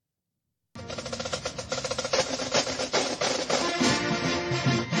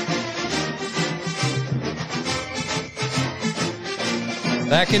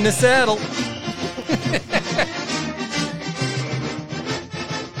Back in the saddle.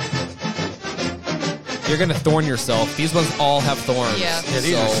 You're going to thorn yourself. These ones all have thorns. Yeah. Yeah,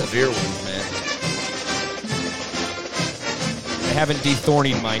 these are severe ones, man. I haven't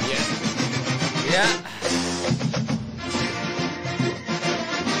de-thorning mine yet. Yeah.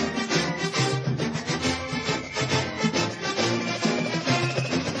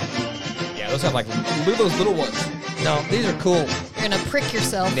 Yeah, those have like, look at those little ones. No, these are cool. You're going to prick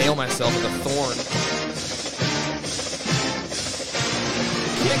yourself. Nail myself with a thorn.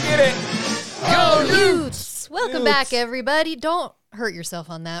 Can't get it. Go Utes! Welcome back, everybody. Don't hurt yourself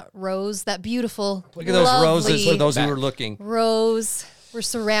on that rose, that beautiful, Look at those lovely roses for those who are looking. rose. We're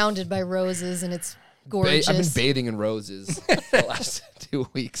surrounded by roses, and it's gorgeous. I've been bathing in roses the last 2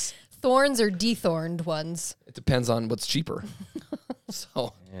 weeks. Thorns or dethorned ones? It depends on what's cheaper.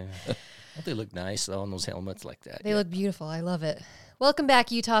 So, Yeah. Don't they look nice, though, on those helmets like that? They look beautiful. I love it. Welcome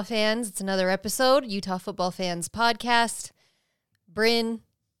back, Utah fans. It's another episode, Utah Football Fans Podcast. Bryn,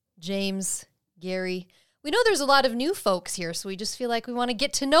 James, Gary. We know there's a lot of new folks here, so we just feel like we want to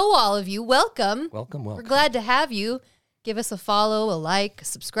get to know all of you. Welcome. Welcome. We're glad to have you. Give us a follow, a like, a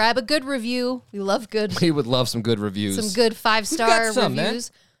subscribe, a good review. We love good, we would love some good reviews. some good 5-star got some,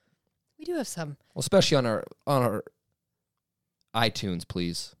 reviews. We do have some. Well, especially on our iTunes,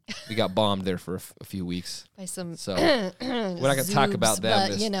 please. We got bombed there for a few weeks. By some So, we're not going to talk about them.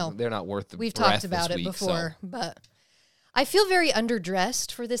 but, you know, they're not worth the we've breath talked about this it week, before, so. but I feel very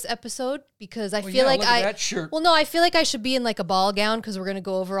underdressed for this episode because I Well, feel yeah, like look at that shirt. Well, no, I feel like I should be in like a ball gown because we're going to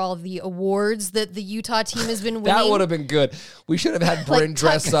go over all of the awards that the Utah team has been winning. That would have been good. We should have had Bryn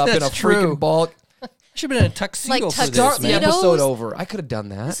dress up in a That's true. freaking ball. Should have been in a tuxedo Like for Start this, the man. tuxedo? episode over. I could have done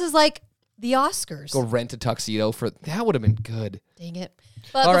that. This is like the Oscars. Go rent a tuxedo for that would have been good. Dang it.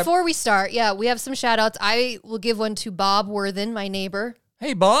 But All right. before we start, we have some shout outs. I will give one to Bob Worthen, my neighbor.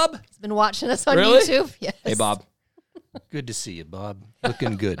 Hey, Bob. He's been watching us on Really? YouTube. Yes. Hey, Bob. Good to see you, Bob.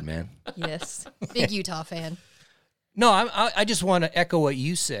 Looking good, man. Yes. Big Utah fan. No, I just want to echo what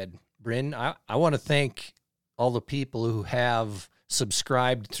you said, Bryn. I want to thank all the people who have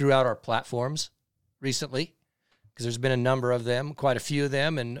subscribed throughout our platforms recently, because there's been a number of them, quite a few of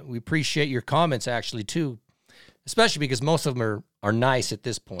them, and we appreciate your comments, actually, too, especially because most of them are nice at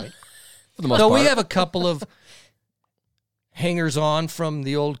this point. For the most So part. we have a couple of hangers on from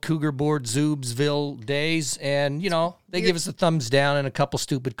the old Cougar Board Zoobsville days, and, you know, they give us a thumbs down and a couple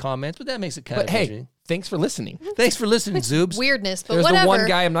stupid comments, but that makes it kind But of hey, interesting. thanks for listening. Thanks for listening, Zoobs. Weirdness, but There's whatever. the one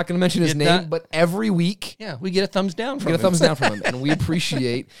guy, I'm not going to mention his Did name, not- but every week Yeah, we get a thumbs down we from get a him. thumbs down from him. And we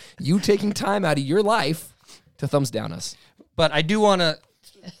appreciate you taking time out of your life to thumbs down us. But I do want to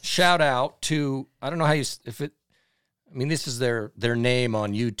shout out to, I don't know how you, this is their name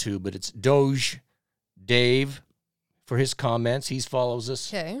on YouTube, but it's Doge Dave for his comments. He follows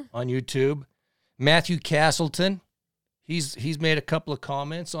us Okay. on YouTube. Matthew Castleton, he's made a couple of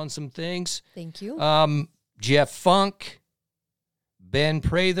comments on some things. Thank you. Jeff Funk, Ben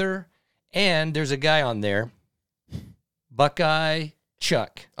Prather, and there's a guy on there, Buckeye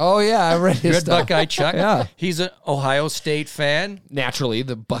Chuck. Oh, yeah, I read his Good stuff. Buckeye Chuck. Yeah. He's an Ohio State fan. Naturally,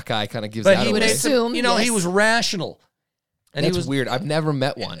 the Buckeye kind of gives But that he would away. assume, you know, he yes. was rational. And That's he was weird. I've never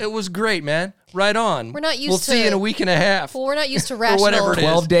met one. It was great, man. Right on. We're not used We'll to- see you in a week and a half. Well, we're not used to Or rational. whatever it is.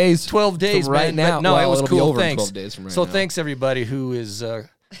 12 days. 12 days, from right man. now. But no, Well, it was it'll cool. be over in Thanks. 12 days from right so now. thanks everybody who is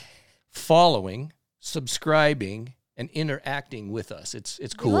following, subscribing, and interacting with us. It's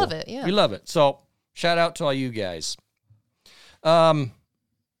cool. love it, yeah. We love it. So shout out to all you guys.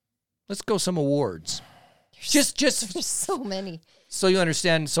 Let's go some awards. Just There's so many. so you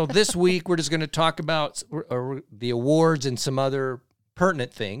understand. So this week we're just going to talk about the awards and some other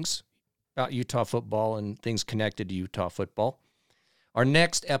pertinent things about Utah football and things connected to Utah football. Our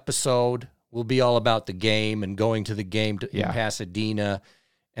next episode will be all about the game and going to the game in Pasadena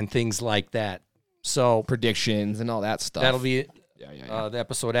and things like that. So Predictions and all that stuff. that'll be yeah. the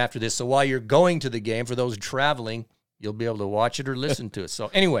episode after this. So while you're going to the game, for those traveling, you'll be able to watch it or listen to it. So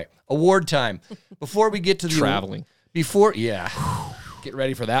anyway, award time. Before we get to the Traveling. Get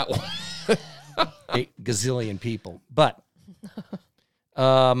ready for that one. 8 gazillion people. But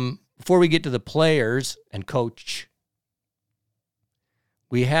before we get to the players and coach,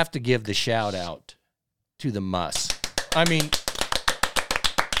 we have to give the shout out to the Muss. I mean,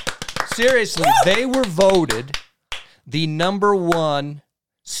 seriously, they were voted the #1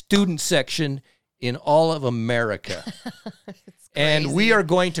 student section in all of America. And we are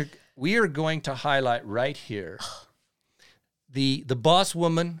going to highlight right here the boss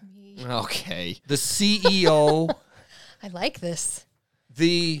woman, Okay. the CEO, I like this.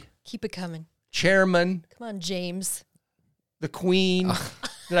 the Keep it coming. chairman, Come on, James. the queen,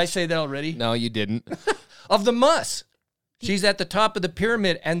 Did I say that already? No, you didn't. Of the Muss. She's at the top of the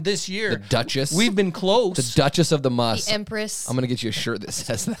pyramid, and this year, The Duchess. we've been close. The Duchess of the Muss. The Empress. I'm going to get you a shirt that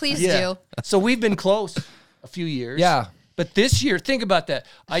says that. Please Yeah. do. So we've been close a few years. Yeah. But this year, think about that.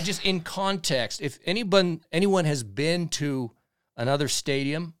 I just, in context, if anyone has been to another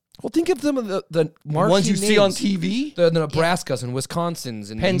stadium, Well, think of some of the marquee ones you see on names. TV, The Nebraskas and Wisconsins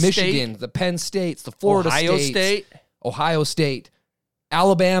and Penn Michigan, the Penn States, the Florida Ohio States, State. Ohio State,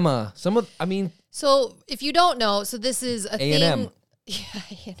 Alabama. So if you don't know, so this is a A&M. thing. Yeah,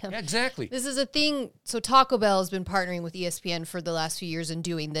 A&M. Yeah, exactly. This is a thing. So Taco Bell has been partnering with ESPN for the last few years and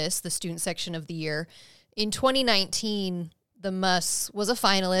doing this, the student section of the year. In 2019, the Muss was a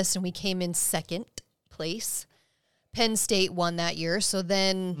finalist, and we came in second place. Penn State won that year. So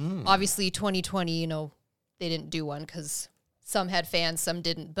then, obviously, 2020, they didn't do one because some had fans, some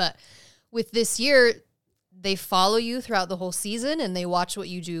didn't. But with this year, they follow you throughout the whole season, and they watch what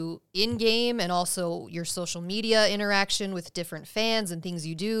you do in game and also your social media interaction with different fans and things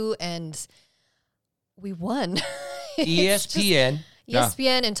you do. And we won. It's just ESPN.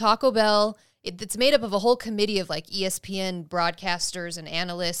 ESPN and Taco Bell. It's made up of a whole committee of like ESPN broadcasters and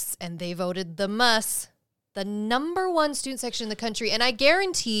analysts, and they voted the Muss the number one student section in the country. And I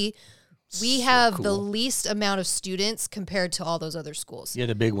guarantee we have the cool. least amount of students compared to all those other schools. Yeah,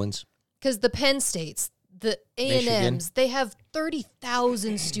 the big ones. Because the Penn States, the A&Ms, they have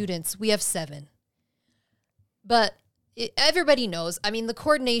 30,000 students. We have 7. But everybody knows. I mean, the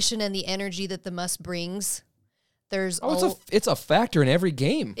coordination and the energy that the Muss brings, It's a factor in every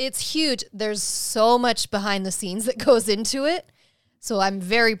game. it's huge. There's so much behind the scenes that goes into it. So I'm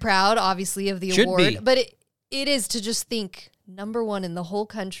very proud, obviously, of the Should award. be. But it is to just think number one in the whole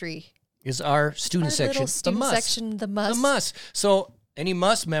country. Is our student Our section, little student the Muss. section, the Muss. The Muss. So any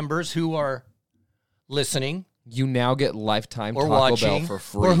Muss members who are listening You now get lifetime or Taco watching, Bell for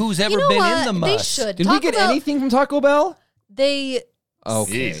free. or who's ever You know been what? in the They Muss. should. Did we Taco get Bell- anything from Taco Bell? They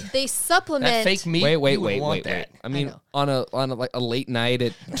Okay. they supplement. That fake meat. Wait, you would wait, want wait, that. wait. I mean, know. on a like a late night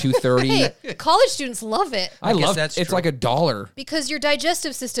at 2:30. Hey, college students love it I guess love that's it's true. like $1. because your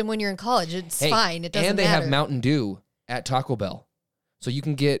digestive system when you're in college, it's Hey, fine. It doesn't and they matter. have Mountain Dew at Taco Bell, so you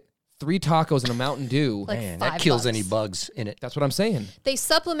can get 3 tacos and a Mountain Dew. Like Man, that $5. kills any bugs in it. That's what I'm saying. They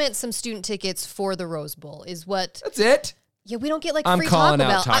supplement some student tickets for the Rose Bowl. Is what? That's it. Yeah, we don't get like I'm free calling Taco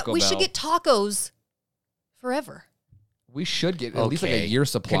out Bell. Taco We Bell. should get tacos forever. We should get at least like a Okay. year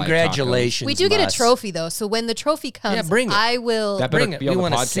supply. of Congratulations. We do get a Muss. trophy though, so when the trophy comes, Yeah, bring it. I will. tacos. That better Bring it. be We on the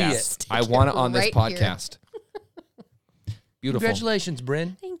wanna see podcast. it. I want it on this Right here. podcast. Beautiful. Congratulations,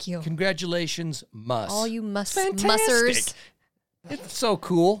 Bryn. Thank you. Congratulations, Muss. All you Fantastic. mussers. It's so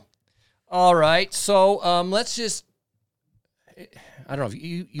cool. All right, so let's just. I don't know.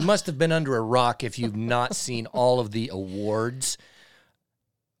 You must have been under a rock if you've not seen all of the awards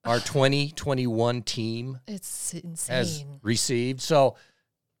our 2021 team It's has insane. received. So,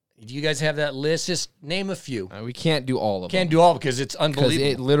 do you guys have that list? Just name a few. We can't do all of them. Can't do all because it's because unbelievable.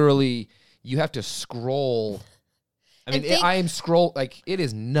 it literally you have to scroll. I And mean, think- I am scroll like it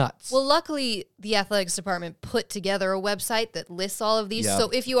is nuts. Well, luckily, the athletics department put together a website that lists all of these. Yeah. So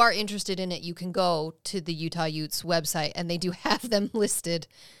if you are interested in it, you can go to the Utah Utes website, and they do have them listed.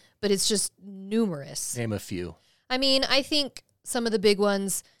 But it's just numerous. Name a few. I mean, I think some of the big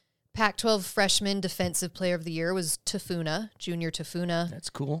ones, Pac-12 freshman defensive player of the year was Tafuna, Junior Tafuna. That's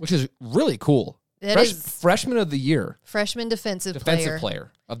cool. which is really cool. That is Freshman of the year, freshman defensive defensive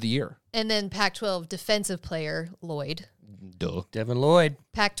player of the year. And then Pac-12 defensive player, Lloyd. Duh. Devin Lloyd,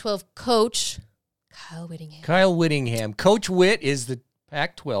 Pac-12 coach, Kyle Whittingham. Kyle Whittingham. Coach Witt is the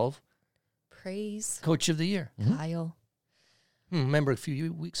Pac-12 Praise Coach of the Year. Kyle. Remember a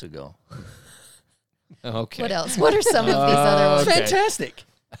few weeks ago. Okay. What else? What are some of these other ones? Okay. Fantastic.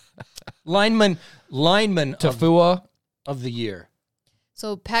 lineman Tafua. of the year.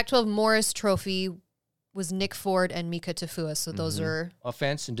 So Pac-12 Morris Trophy was Nick Ford and Mika Tafua. So those are,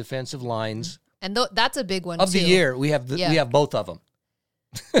 Offense and defensive lines and that's a big one of too. the year. We have Yeah. we have both of them.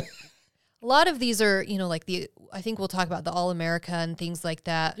 A lot of these are, like I think we'll talk about the All-America and things like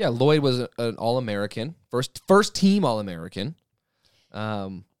that. Yeah, Lloyd was an All-American, first team All-American.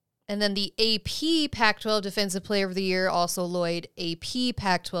 And then the AP Pac-12 Defensive Player of the Year, also Lloyd. AP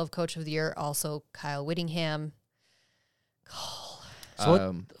Pac-12 Coach of the Year, also Kyle Whittingham. So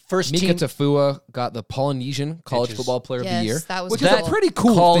what- first Mika team Tafua got the Polynesian College Which is- Football Player of the Yes, Year, that was which cool. is a pretty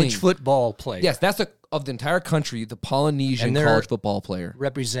cool college thing. football player. Yes, that's of the entire country, the Polynesian And they're- college football player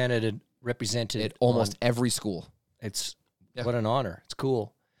represented at almost on- every school. It's Yeah. what an honor. It's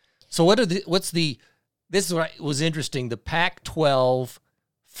cool. So this is what was interesting. The Pac-12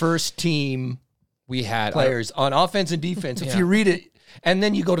 first team We had players on offense and defense. If Yeah. you read it, And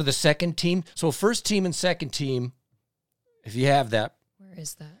then you go to the second team. So first team and second team, if you have that. Where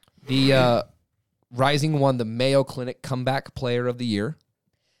is that? The Rising won the Mayo Clinic Comeback Player of the Year,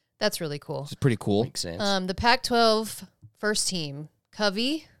 That's really cool. which is pretty cool. Makes sense. The Pac-12 first team: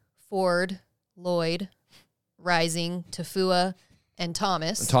 Covey, Ford, Lloyd, Rising, Tafua, and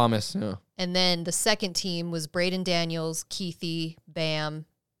Thomas. And Thomas, yeah. And then the second team was Braden Daniels, Keithy, Bam,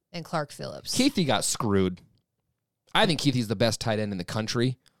 and Clark Phillips. Keithy got screwed. I think Keithy's the best tight end in the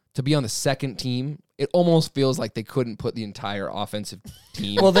country. To be on the second team, it almost feels like they couldn't put the entire offensive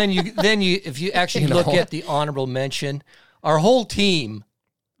team. Well, then you if you actually look at the honorable mention, our whole team,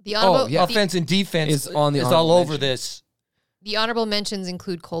 The honorable, yeah. offense and defense, Is on the is honorable all over mention. this. the honorable mentions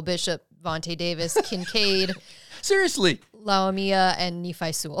include Cole Bishop, Vontae Davis, Kincaid, Seriously. Laomia, and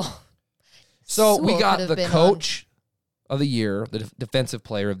Nephi Sewell. So we Sewell got could have the been coach of the year, the defensive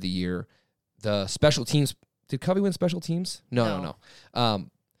player of the year, the special teams. Did Covey win special teams? No.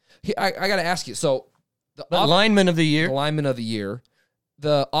 I got to ask you. So the Lineman of the year. lineman of the year,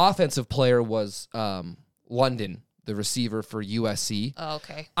 the offensive player was London, the receiver for USC. Oh,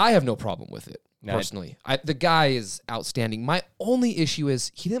 okay. I have no problem with it, No. personally. The guy is outstanding. My only issue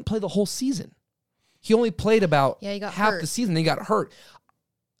is he didn't play the whole season. He only played about Yeah, he got half hurt. the season. Then he got hurt.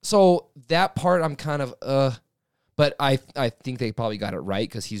 So that part I'm kind of but I think they probably got it right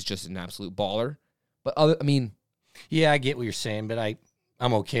because he's just an absolute baller. But Yeah, I get what you're saying, but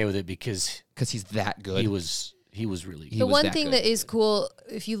I'm okay with it because he's that good. he was really good. He The was one that thing good. that is cool,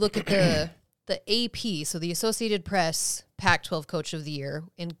 if you look at the AP, so the Associated Press Pac-12 Coach of the Year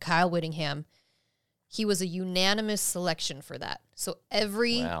in Kyle Whittingham, he was a unanimous selection for that. So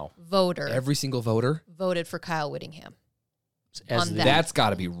every Wow. voter Every single voter. voted for Kyle Whittingham. As on the- that. That's got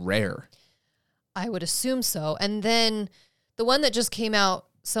to be rare. I would assume so. And then the one that just came out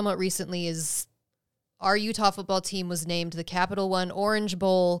somewhat recently is our Utah football team was named the Capital One Orange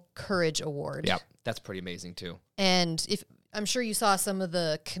Bowl Courage Award. Yeah, that's pretty amazing too. And if I'm sure you saw some of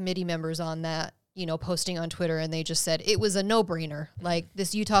the committee members on that, posting on Twitter, and they just said it was a no-brainer. Like,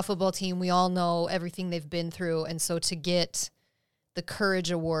 this Utah football team, we all know everything they've been through, and so to get the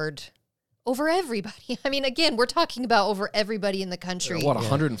Courage Award over everybody. I mean, again, we're talking about over everybody in the country. What,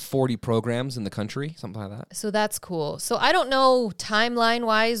 140 programs in the country, something like that? So that's cool. So I don't know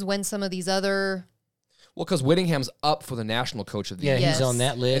timeline-wise when some of these other Well, because Whittingham's up for the national coach of the Yeah, year. Yes. he's on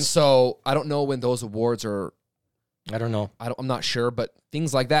that And list. so I don't know when those awards are. I don't know. I'm not sure, but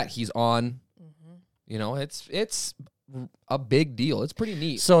things like that, he's on. It's a big deal. It's pretty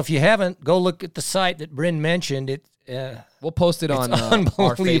neat. So if you haven't, go look at the site that Bryn mentioned. We'll post it on our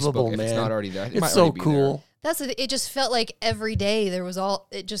unbelievable, Facebook if it's man. not already there. It might It's so already be there. cool. it just felt like every day there was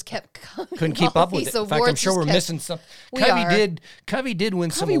it just kept coming. Couldn't keep All up with these it. In fact, I'm awards sure just we're kept- missing some. We are. Covey did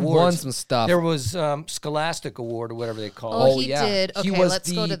win some Covey awards. won some stuff. There was Scholastic Award or whatever they call Oh, it. he did. He Okay, was let's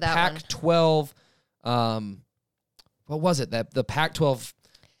the go to that one. Pac-12. What was it? The Pac-12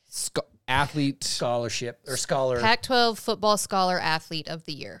 athlete. Scholarship or scholar. Pac-12 Football Scholar Athlete of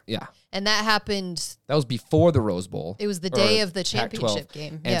the Year. Yeah, And that happened, that was before the Rose Bowl. it was the or day of the Pac-12. championship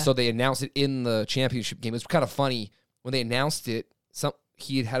game. And Yeah. so they announced it in the championship game. It was kind of funny when they announced it.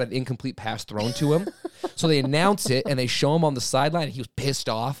 He had an incomplete pass thrown to him, so they announce it and they show him on the sideline. And he was pissed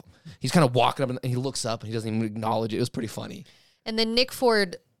off. He's kind of walking up and he looks up and he doesn't even acknowledge it. It was pretty funny. And then Nick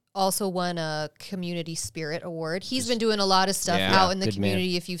Ford also won a Community Spirit Award. He's been doing a lot of stuff Yeah, out in the good man.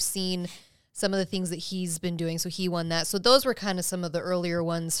 community if you've seen some of the things that he's been doing. So he won that. So those were kind of some of the earlier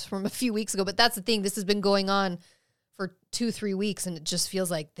ones from a few weeks ago. But that's the thing. This has been going on for 2-3 weeks, and it just feels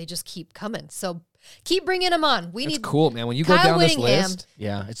like they just keep coming. So keep bringing them on. We It's need cool, man. When you go Kyle down this Whittingham. list,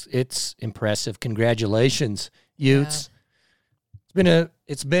 Yeah, it's impressive. Congratulations, Utes.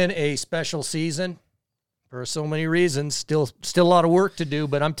 It's been a special season for so many reasons. Still a lot of work to do,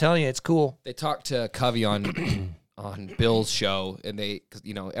 but I'm telling you, it's cool. they talked to Covey on on Bill's show, and cause,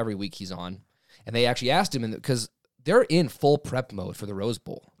 every week he's on, and they actually asked him, because they're in full prep mode for the Rose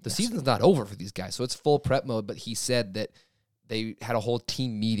Bowl. The season's not over for these guys, so it's full prep mode. But he said that they had a whole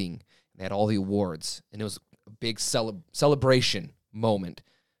team meeting. They had all the awards, and it was a big celebration moment.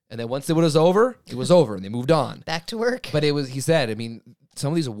 And then once it was over, and they moved on. back to work. But he said,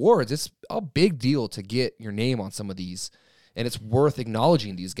 some of these awards, it's a big deal to get your name on some of these, and it's worth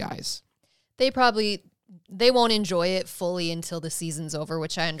acknowledging these guys. They won't enjoy it fully until the season's over,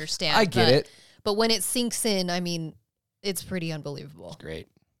 which I understand. I get it. But when it sinks in, it's pretty unbelievable. Great.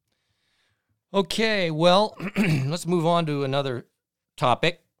 Okay, well, let's move on to another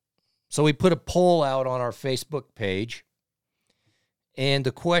topic. So we put a poll out on our Facebook page, and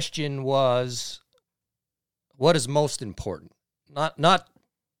the question was, what is most important? Not,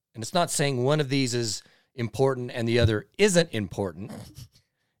 and it's not saying one of these is important and the other isn't important.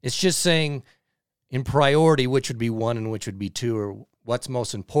 It's just saying in priority which would be 1 and which would be 2, or what's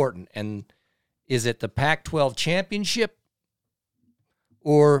most important. And is it the Pac-12 championship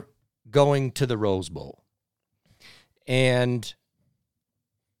or going to the Rose Bowl? And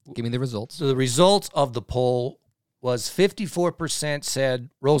Give me the results. so the results of the poll was 54% said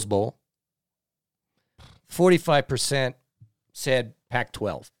Rose Bowl, 45% said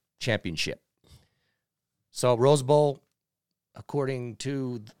Pac-12 championship. So Rose Bowl, according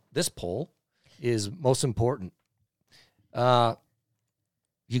to this poll, is most important. You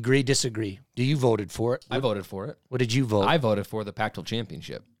agree, disagree? Do you voted for it? I voted for it. What did you vote? I voted for the Pac-12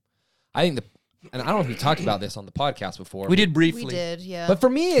 championship. I think and I don't know if we talked about this on the podcast before. we did briefly. We did, yeah. But for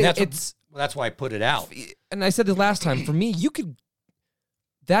me, And that's why I put it out. and I said this last time, for me,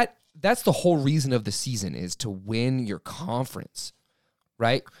 that's the whole reason of the season, is to win your conference,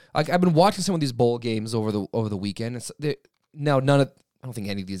 right? Like, I've been watching some of these bowl games over the weekend. Now, I don't think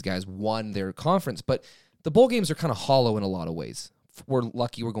any of these guys won their conference, but the bowl games are kind of hollow in a lot of ways. We're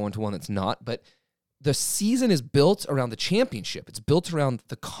lucky we're going to one that's not, but the season is built around the championship. It's built around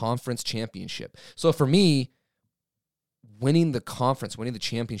the conference championship. So for me, winning the conference, winning the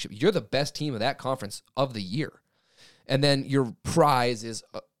championship, you're the best team of that conference of the year. And then your prize is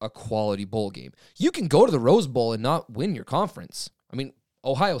a quality bowl game. You can go to the Rose Bowl and not win your conference. I mean,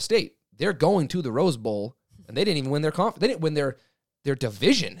 Ohio State, they're going to the Rose Bowl, and they didn't even win their conference. They didn't win their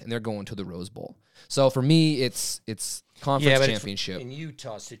division, and they're going to the Rose Bowl. So for me, it's conference championship. In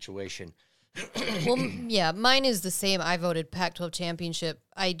Utah situation, Well, yeah, mine is the same. I voted Pac-12 championship.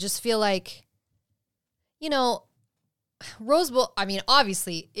 I just feel like, Rose Bowl, I mean,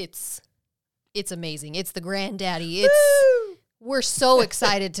 obviously it's amazing. It's the granddaddy. We're so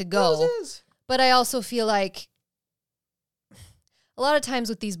excited to go. But I also feel like a lot of times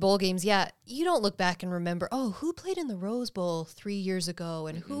with these bowl games, you don't look back and remember, who played in the Rose Bowl 3 years ago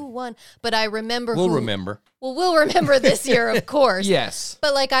and who won. But I remember we'll remember. Well, we'll remember this year, of course. Yes.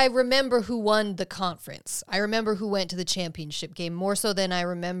 But, I remember who won the conference. I remember who went to the championship game more so than I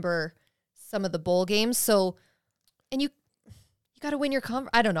remember some of the bowl games. So, and you got to win your conference.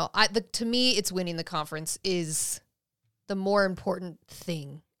 I don't know. To me, it's winning the conference is the more important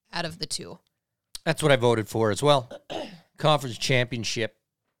thing out of the two. That's what I voted for as well. Conference championship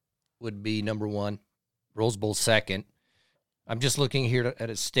would be number 1, Rose Bowl second. I'm just looking here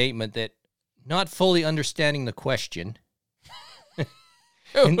at a statement that not fully understanding the question.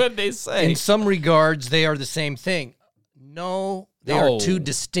 What'd they say? In some regards, they are the same thing. No, they are two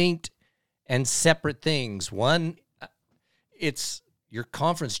distinct and separate things. One, it's your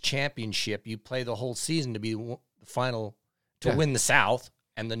conference championship. You play the whole season to be the final, to win the South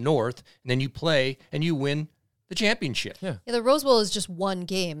and the North, and then you play and you win the championship. Yeah, the Rose Bowl is just one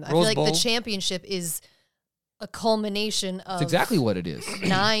game. I feel like the championship is a culmination of That's exactly what it is.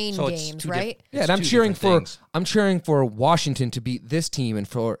 9 games, right? Yeah, and I'm cheering for Washington to beat this team and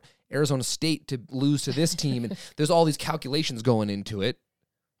for Arizona State to lose to this team, and there's all these calculations going into it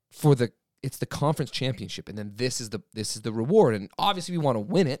it's the conference championship, and then this is the reward, and obviously we want to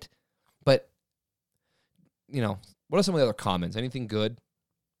win it, but what are some of the other comments? Anything good?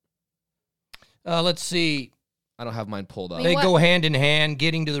 Let's see. I don't have mine pulled up. They go hand in hand.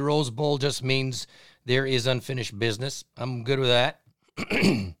 Getting to the Rose Bowl just means there is unfinished business. I'm good with that.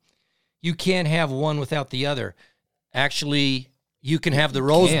 You can't have one without the other. Actually, you can have the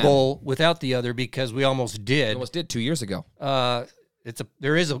Rose Bowl without the other because we almost did. We almost did 2 years ago.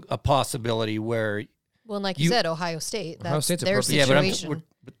 There is a possibility where. Well, like you said, Ohio State. That's State's a their perfect situation.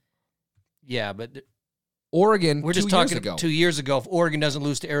 But Oregon. We're just talking 2 years ago. If Oregon doesn't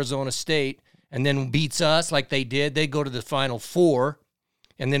lose to Arizona State and then beats us like they did, they go to the Final Four,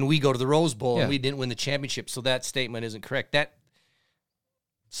 and then we go to the Rose Bowl and we didn't win the championship. So that statement isn't correct.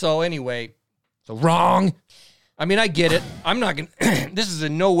 So anyway, so wrong. I mean, I get it. I'm not going to, this is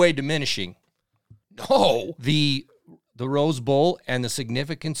in no way diminishing. No. The Rose Bowl and the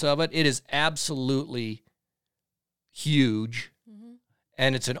significance of it, it is absolutely huge,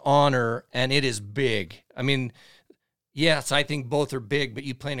 and it's an honor, and it is big. I mean, yes, I think both are big, but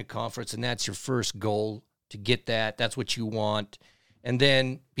you play in a conference, and that's your first goal to get that. That's what you want. And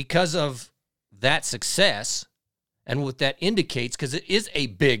then because of that success and what that indicates, because it is a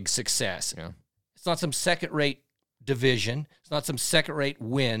big success. Yeah. It's not some second-rate division. It's not some second-rate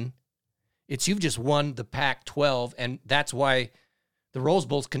win. It's you've just won the Pac-12, and that's why the Rose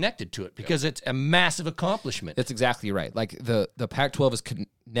Bowl's connected to it, because it's a massive accomplishment. That's exactly right. Like the Pac-12 is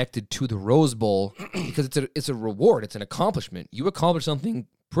connected to the Rose Bowl because it's a reward. It's an accomplishment. You accomplished something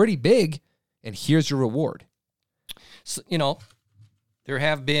pretty big, and here's your reward. So, there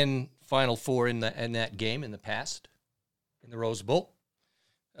have been Final Four in that game in the past, in the Rose Bowl.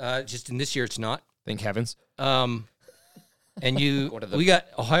 Just in this year, it's not. Thank heavens. And we got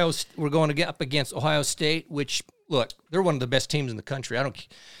Ohio. We're going to get up against Ohio State, which look, they're one of the best teams in the country.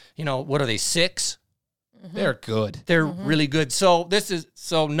 What are they, 6? They're good. They're really good. So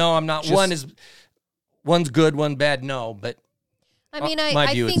no, I'm not. One's good, one bad. No, but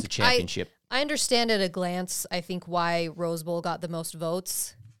my view is the championship. I understand at a glance, I think, why Rose Bowl got the most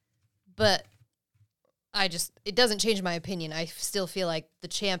votes, but it doesn't change my opinion. I still feel like the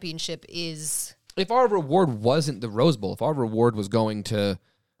championship is... If our reward wasn't the Rose Bowl, if our reward was going to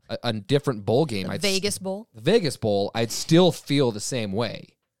a different bowl game... The Vegas Bowl, I'd still feel the same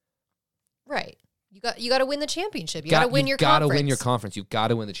way. Right. You got to win the championship. You got to win your conference. You got to win your conference. You've got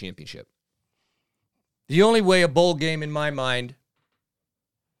to win the championship. The only way a bowl game, in my mind,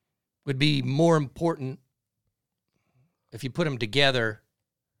 would be more important if you put them together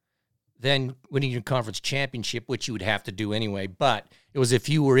than winning your conference championship, which you would have to do anyway. But it was if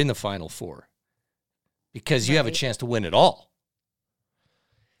you were in the Final Four, because you have a chance to win it all.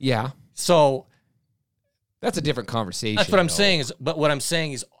 Yeah. So that's a different conversation. That's what I'm saying. But what I'm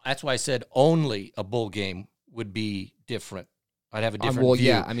saying is that's why I said only a bowl game would be different. I'd have a different view.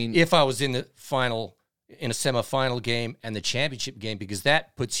 Yeah, I mean, if I was in a semifinal game and the championship game, because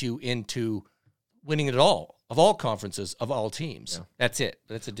that puts you into winning it all, of all conferences, of all teams. Yeah. That's it.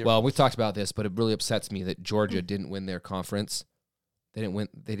 That's a different. Well, we've talked about this, but it really upsets me that Georgia didn't win their conference. They didn't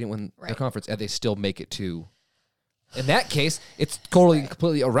win their conference, and they still make it to. In that case, it's totally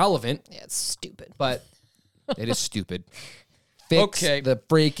completely irrelevant. Yeah, it's stupid. But it is stupid. Fix the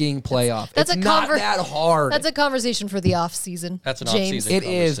freaking playoff. It's not that hard. That's a conversation for the off season. That's an James. off season. It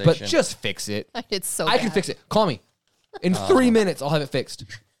is, but just fix it. It's so I can fix it. Call me. In 3 minutes, I'll have it fixed.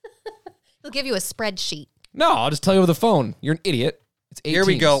 He'll give you a spreadsheet. No, I'll just tell you over the phone. You're an idiot. It's 8 Here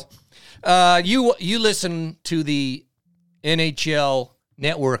we teams. go. You listen to the NHL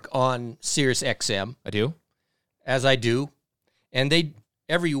Network on Sirius XM. I do. As I do. And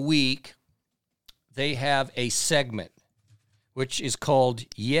every week they have a segment which is called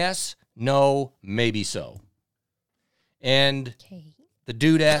Yes, No, Maybe So. And the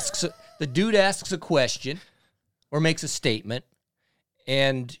dude asks a question or makes a statement,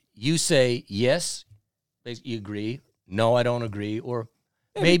 and you say yes, you agree, no, I don't agree, or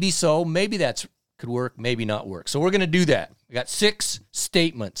maybe so, maybe that could work, maybe not work. So we're going to do that. We got 6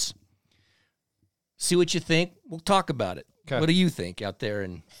 statements. See what you think. We'll talk about it. Okay. What do you think out there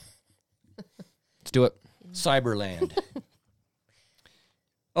in Let's do it. Cyberland?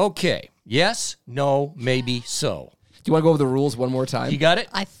 Okay. Yes, no, maybe so. Do you want to go over the rules one more time? You got it?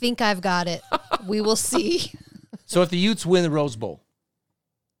 I think I've got it. We will see. So if the Utes win the Rose Bowl,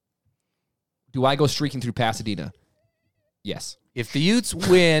 do I go streaking through Pasadena? Yes. If the Utes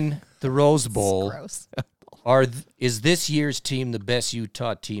win the Rose Bowl, Gross. Is this year's team the best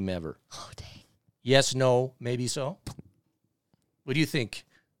Utah team ever? Oh, dang. Yes, no, maybe so. What do you think,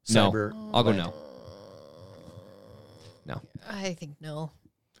 Cyber? No. I'll go no. No. I think no.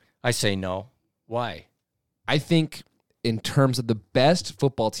 I say no. Why? I think in terms of the best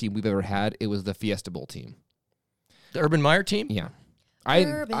football team we've ever had, it was the Fiesta Bowl team. The Urban Meyer team? Yeah. I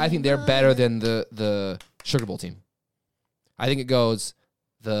think they're better than the Sugar Bowl team. I think it goes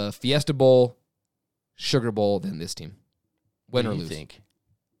the Fiesta Bowl, Sugar Bowl, then this team. Win or lose. Think?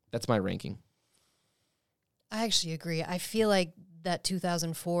 That's my ranking. I actually agree. I feel like that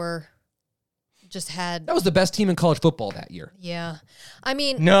 2004 just had... That was the best team in college football that year. Yeah. I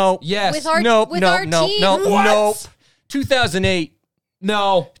mean... No. Yes. With our, no. with no. our No. team... No. What? No. 2008.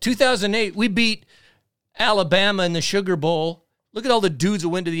 No. 2008. We beat Alabama in the Sugar Bowl. Look at all the dudes that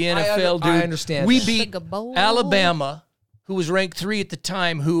went to the NFL, dude. I understand. We that. beat Alabama, who was ranked 3 at the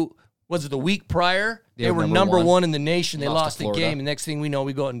time, who was it the week prior? They were number one in the nation. They lost the game, and next thing we know,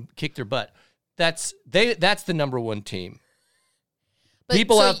 we go out and kick their butt. That's the number one team. But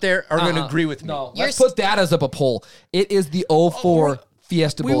people out there are going to agree with me. No, let's put that as up a poll. It is the 04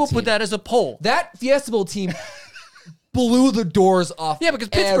 Fiesta Bowl team. We will put that as a poll. That Fiesta Bowl team blew the doors off because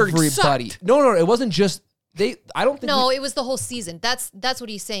Pittsburgh everybody. Sucked. No, it wasn't just they. I don't think. No, it was the whole season. That's what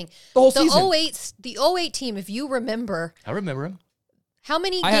he's saying. The whole season. The 08 team, if you remember. I remember him. How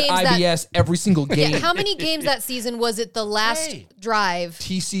many games? I had IBS every single game. Yeah, how many games that season was it the last drive?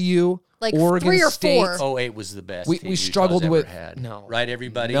 TCU, like Oregon 3 or State. 4. 08 was the best. We struggled with no. Right,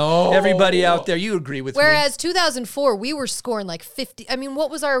 everybody? No. Everybody out there, you agree with me. Whereas 2004, we were scoring like 50. I mean, what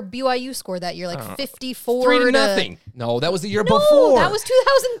was our BYU score that year? Like 54 3-0. No, that was the year before. That was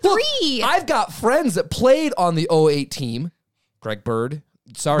 2003. Look, I've got friends that played on the 08 team. Greg Bird,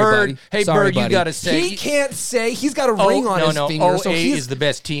 Sorry, Bird, buddy. hey, Sorry, Bird, you buddy. gotta say- he can't say he's got a ring on his finger. OA So he's is the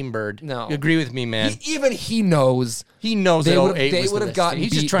best team, Bird. No. You agree with me, man. even he knows. He knows They that would 08 was the have best gotten team.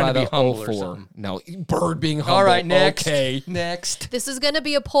 He's beat just trying by to be the humble or 04. something. No, Bird being humble. All right, next. Okay. Next. This is going to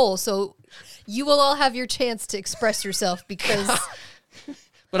be a poll, so you will all have your chance to express yourself because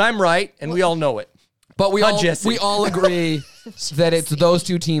But I'm right, and we all know it. But we Not all Jesse. we all agree that it's those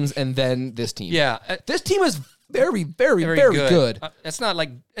two teams and then this team. Yeah. This team is very, very, very good. It's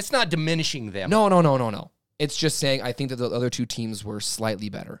not diminishing them. No. It's just saying I think that the other two teams were slightly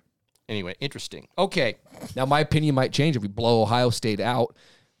better. Anyway, interesting. Okay. Now, my opinion might change if we blow Ohio State out.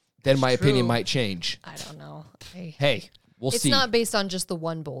 Then my opinion true. might change. I don't know. Hey, we'll It's see. not based on just the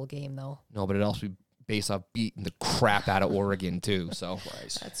one bowl game, though. No, but it also be based off beating the crap out of Oregon too. So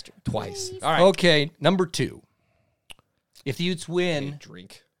That's true. twice. All right. Okay, number 2. If the Utes win,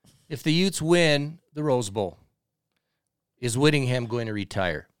 Drink. if the Utes win the Rose Bowl, is Whittingham going to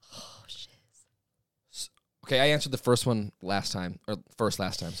retire? Okay, I answered the first one last time.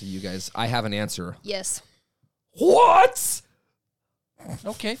 So you guys, I have an answer. Yes. What?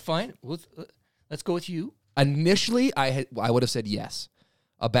 Okay, fine. Let's go with you. Initially, I would have said yes.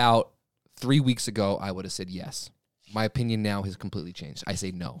 About 3 weeks ago, I would have said yes. My opinion now has completely changed. I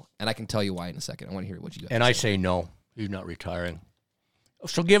say no, and I can tell you why in a second. I want to hear what you guys. And I say no. He's not retiring.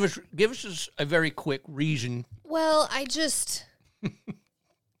 So give us a very quick reason. Well, I just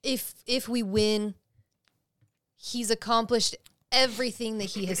if we win, he's accomplished everything that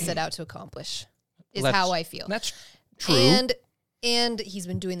he has set out to accomplish. Is That's- how I feel. That's true. And he's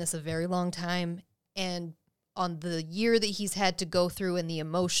been doing this a very long time. And on the year that he's had to go through and the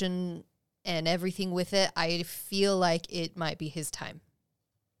emotion and everything with it, I feel like it might be his time.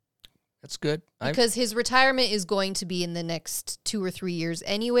 That's good. Because his retirement is going to be in the next 2 or 3 years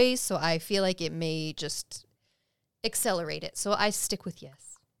anyway, so I feel like it may just accelerate it. So I stick with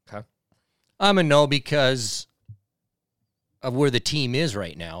yes. Okay. I'm a no because of where the team is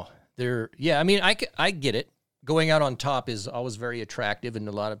right now. I get it. Going out on top is always very attractive, and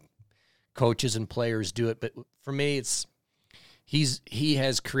a lot of coaches and players do it. But for me, he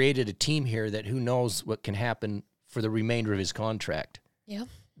has created a team here that who knows what can happen for the remainder of his contract. Yeah.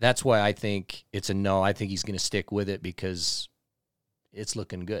 That's why I think it's a no. I think he's going to stick with it because it's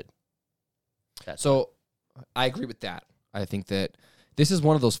looking good. So I agree with that. I think that this is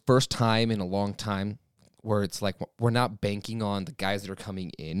one of those first time in a long time where it's like we're not banking on the guys that are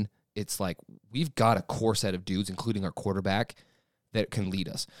coming in. It's like we've got a core set of dudes, including our quarterback, that can lead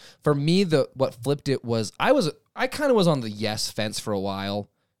us. For me, what flipped it was I kind of was on the yes fence for a while,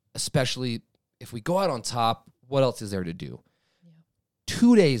 especially if we go out on top, what else is there to do?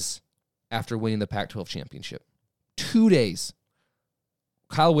 2 days after winning the Pac-12 championship, 2 days,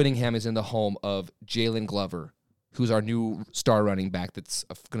 Kyle Whittingham is in the home of Jalen Glover, who's our new star running back that's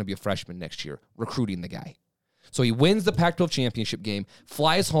going to be a freshman next year, recruiting the guy. So he wins the Pac-12 championship game,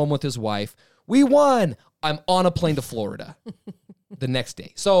 flies home with his wife. We won. I'm on a plane to Florida the next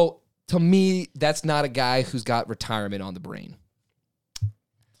day. So to me, that's not a guy who's got retirement on the brain.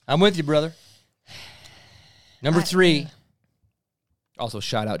 I'm with you, brother. Number 3. Also,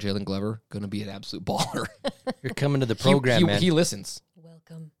 shout out Jalen Glover. Going to be an absolute baller. You're coming to the program, man. He listens.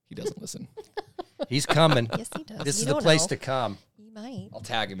 Welcome. He doesn't listen. He's coming. Yes, he does. This You is the don't place know. to come. He might. I'll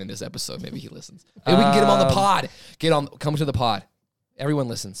tag him in this episode. Maybe he listens. Maybe we can get him on the pod. Come to the pod. Everyone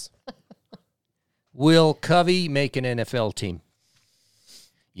listens. Will Covey make an NFL team?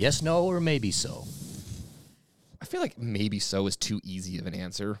 Yes, no, or maybe so. I feel like maybe so is too easy of an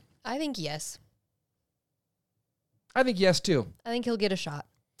answer. I think yes. I think yes, too. I think he'll get a shot.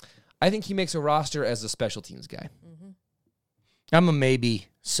 I think he makes a roster as a special teams guy. I'm a maybe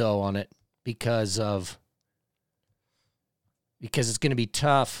so on it because it's going to be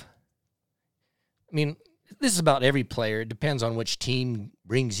tough. I mean, this is about every player. It depends on which team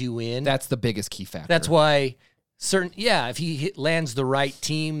brings you in. That's the biggest key factor. That's why if he lands the right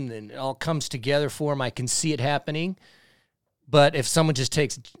team, then it all comes together for him. I can see it happening. But if someone just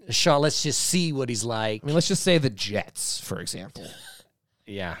takes a shot, let's just see what he's like. I mean, let's just say the Jets, for example.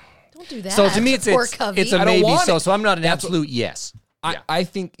 Yeah. Don't do that. So to me, it's Poor a Covey. maybe want so. it. So I'm not an That's absolute yes. I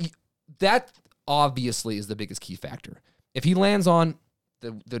think that obviously is the biggest key factor. If he lands on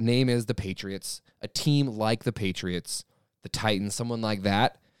the name is the Patriots, a team like the Patriots, the Titans, someone like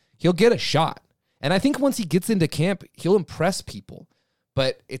that, he'll get a shot. And I think once he gets into camp, he'll impress people.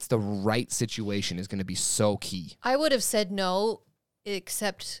 But it's the right situation is going to be so key. I would have said no,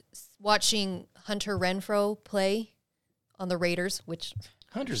 except watching Hunter Renfrow play on the Raiders, which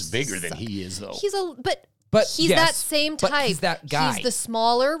Hunter's bigger than he is, though. he's But he's yes, that same but type. he's that guy. He's the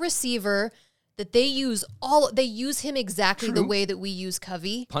smaller receiver that they use him exactly the way that we use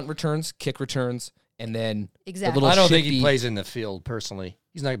Covey. Punt returns, kick returns, and then Exactly. the little I don't think he shifty- plays in the field personally.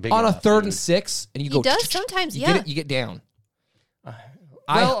 He's not big on a enough, 3rd dude. and 6, and you He go. does sometimes, you yeah. Get it, you get down.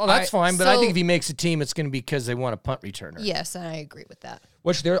 Well, that's fine, but I so- think if he makes a team, it's going to be because they want a punt returner. Yes, and I agree with that.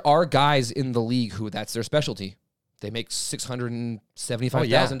 Which there are guys in the league who that's their specialty. They make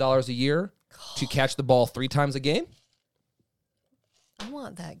 $675,000 a year to catch the ball 3 times a game. I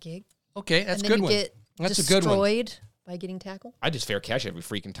want that gig. Okay, that's and a then good you one. get That's a good one. destroyed by getting tackled. I just fair catch every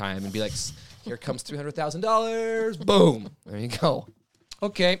freaking time and be like, here comes $300,000. Boom. There you go.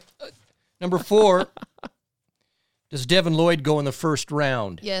 Okay, number 4. Does Devin Lloyd go in the first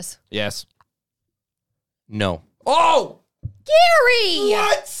round? Yes. Yes. No. Oh! Gary!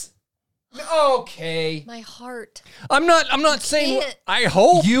 What? Okay. My heart. I'm not saying. can't. I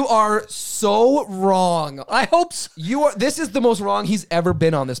hope. You are so wrong. I hope so. This is the most wrong he's ever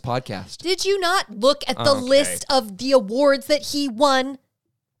been on this podcast. Did you not look at the Okay. list of the awards that he won?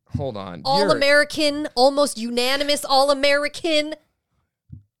 Hold on. All-American, almost unanimous All-American.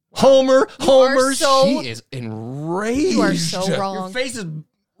 Homer. Homers. so- He is enraged. You are so Your wrong. face is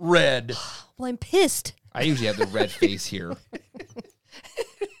red. Well, I'm pissed. I usually have the red face here.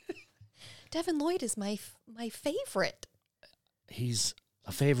 Devin Lloyd is my favorite. He's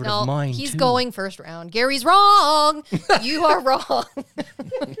a favorite No, of mine. he's too. going first round. Gary's wrong. You are wrong.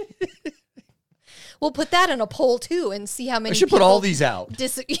 We'll put that in a poll too and see how many. I should put all these out.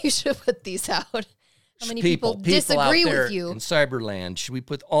 You should put these out. How many people out disagree there with you? in Cyberland? Should we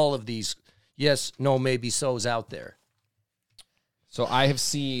put all of these? Yes, no, maybe so's out there. So I have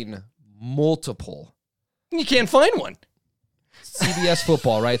seen multiple You can't find one. CBS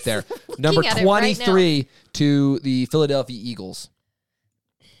football right there. Number at it right 23 to the Philadelphia Eagles.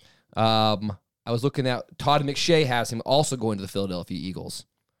 I was looking at Todd McShay has him also going to the Philadelphia Eagles.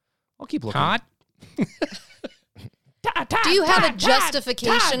 I'll keep looking. Todd? Do you have a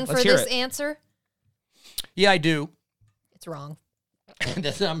justification for Let's hear this it. answer? Yeah, I do. It's wrong.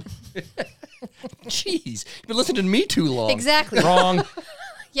 That's, jeez, you've been listening to me too long. Exactly. Wrong.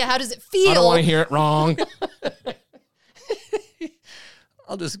 Yeah, how does it feel? I don't want to hear it wrong.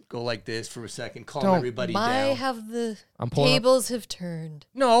 I'll just go like this for a second, calm Don't. everybody Why down. have the I'm pulling up. tables have turned?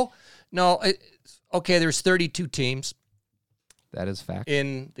 No. Okay, there's 32 teams That is fact.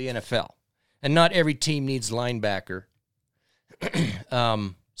 in the NFL, and not every team needs linebacker.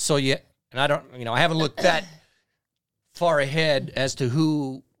 So yeah, and I haven't looked that far ahead as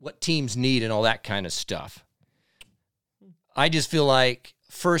to what teams need and all that kind of stuff. I just feel like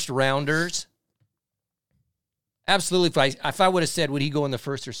first rounders. Absolutely. If I would have said, would he go in the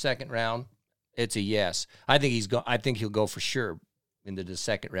first or second round? It's a yes. I think I think he'll go for sure into the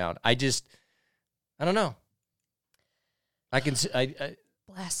second round. I don't know.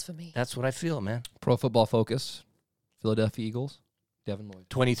 Blasphemy. That's what I feel, man. Pro Football Focus, Philadelphia Eagles, Devin Lloyd,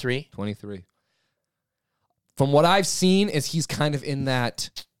 23. 23. From what I've seen, is he's kind of in that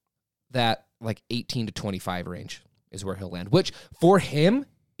like 18 to 25 range is where he'll land, which for him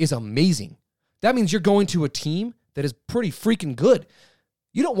is amazing. That means you're going to a team that is pretty freaking good.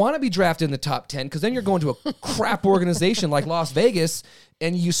 You don't want to be drafted in the top 10 because then you're going to a crap organization like Las Vegas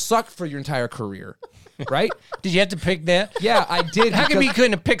and you suck for your entire career, right? Did you have to pick that? Yeah, I did. How come you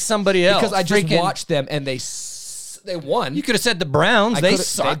couldn't have picked somebody else? Because I just Freaking- watched them and they won. You could have said the Browns. I They could've-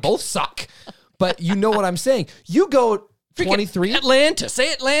 suck. They both suck. But you know what I'm saying. You go Freaking 23. Atlanta.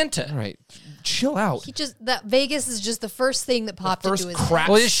 Say Atlanta. All right, chill out. That Vegas is just the first thing that popped First into his crap,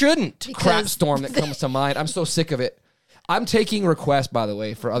 Well, it shouldn't. crap because- storm that comes to mind. I'm so sick of it. I'm taking requests, by the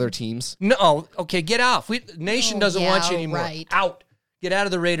way, for other teams. No. Okay, get off. Nation Oh, doesn't want yeah, you anymore. right. Out. Get out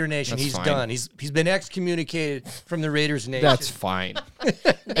of the Raider Nation. That's He's fine. done. He's been excommunicated from the Raiders Nation. That's fine.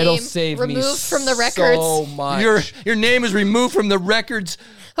 It'll save me removed from the records so much. your name is removed from the records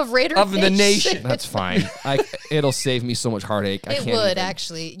of Raider of the nation. That's fine. It'll save me so much heartache. I It can't would even.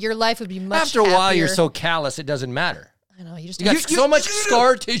 actually. Your life would be much After a while, you're happier. so callous it doesn't matter. I know you just You got so much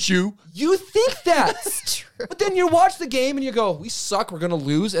scar tissue. You think that. It's true. But then you watch the game and you go, we suck, we're going to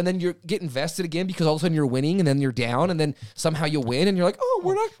lose. And then you get invested again because all of a sudden you're winning and then you're down and then somehow you win and you're like, oh,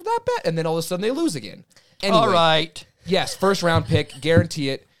 we're not that bad. And then all of a sudden they lose again. Anyway, All right. yes, first round pick, guarantee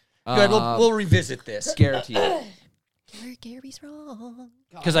it. Good. We'll revisit this Guarantee it. Gary's wrong.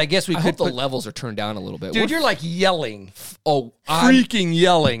 because I guess we I could hope the put. levels are turned down a little bit. Dude, We're- you're like yelling, I'm- freaking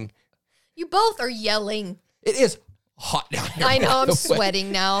yelling. You both are yelling. it is hot down here. I know. by I'm the way.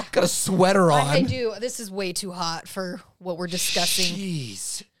 sweating now. Got a sweater on. I do. This is way too hot for what we're discussing.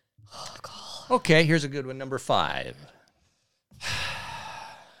 Jeez. Okay, here's a good one. Number 5.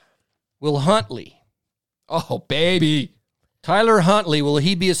 Will Huntley Oh, baby. Tyler Huntley, will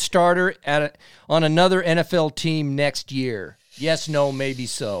he be a starter on another NFL team next year? Yes, no, maybe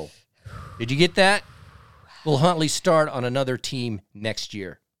so. Did you get that? Will Huntley start on another team next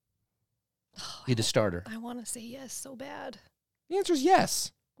year? Be the starter. I want to say yes so bad. The answer is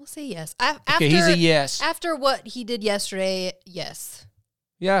yes. We'll say yes. Okay, he's a yes. After what he did yesterday, yes.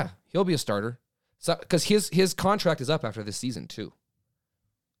 Yeah, he'll be a starter. So because his contract is up after this season too.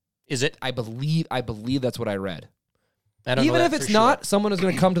 Is it? I believe that's what I read. I don't know Even that if it's for not, sure. someone is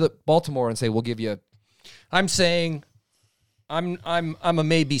going to come to the Baltimore and say, "We'll give you." I'm saying, I'm a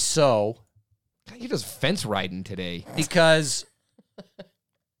maybe so You're just fence riding today. because,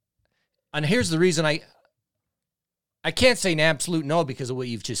 and here's the reason I can't say an absolute no because of what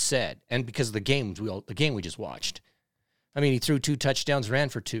you've just said and because of the game we just watched. I mean, he threw 2 touchdowns, ran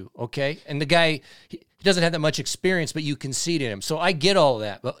for 2, okay? And the guy, he doesn't have that much experience, but you can see it in him. So I get all of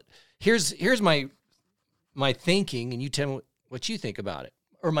that. But here's my thinking, and you tell me what you think about it,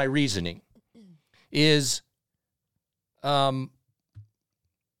 or my reasoning, is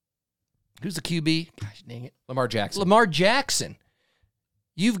who's the QB? Gosh, dang it. Lamar Jackson. Lamar Jackson.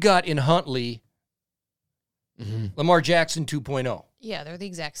 You've got in Huntley Lamar Jackson 2.0. Yeah, they're the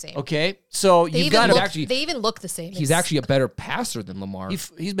exact same. Okay? So They you've got even they even look the same. He's actually a better passer than Lamar.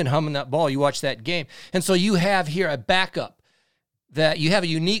 He's been humming that ball. You watch that game. And so you have here a backup that you have a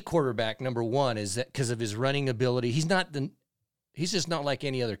unique quarterback, number one, is that because of his running ability. He's just not like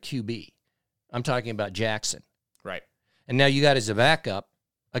any other QB. I'm talking about Jackson. Right. And now you got as a backup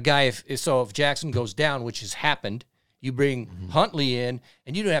a guy, if Jackson goes down, which has happened, you bring Huntley in,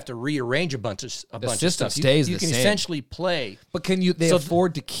 and you don't have to rearrange a bunch of stuff. System stays you the can same. essentially play. But can they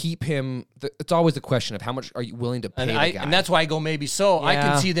afford to keep him? It's always the question of how much are you willing to pay the guy? And that's why I go maybe so. I Yeah.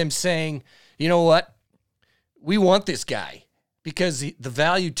 can see them saying, you know what? We want this guy because the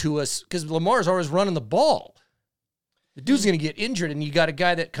value to us, because Lamar's always running the ball. The dude's going to get injured, and you got a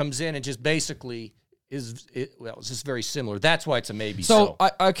guy that comes in and just basically it's just very similar. That's why it's a maybe so.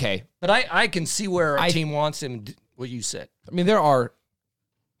 Okay. But I can see where a team wants him, what you said. I mean, there are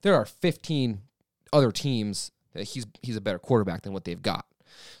 15 other teams that he's a better quarterback than what they've got.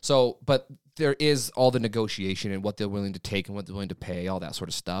 So, but there is all the negotiation and what they're willing to take and what they're willing to pay, all that sort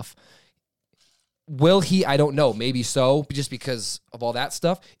of stuff. Will he? I don't know. Maybe so, just because of all that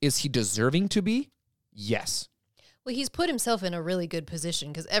stuff. Is he deserving to be? Yes. Well, he's put himself in a really good position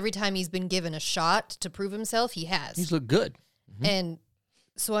because every time he's been given a shot to prove himself, he has. He's looked good. And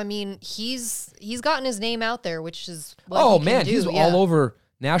so, I mean, he's gotten his name out there, which is what he can do. He's all over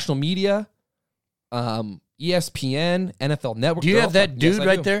national media, ESPN, NFL Network. Do you have that dude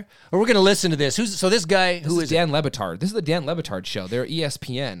right there? Or we're going to listen to this. This guy This who is Dan Lebitard. This is the Dan Lebitard show. They're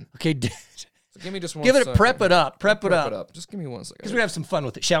ESPN. Okay, So give me just one give it second. prep it up. Prep it up. Just give me 1 second. Because we're going to have some fun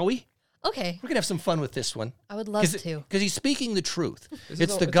with it, shall we? Okay, We're going to have some fun with this one. I would love to. Because he's speaking the truth. It's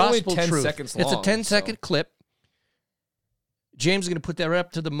It's the only gospel 10 truth. seconds It's a long, 10-second so- clip. James is going to put that right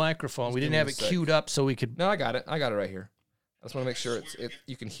up to the microphone. We give didn't me have a it sec. queued up so we could. No, I got it. I got it right here. I just want to make sure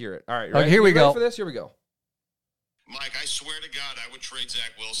you can hear it. All right, right, here we You ready go. for this? Here we go. Mike, I swear to God, I would trade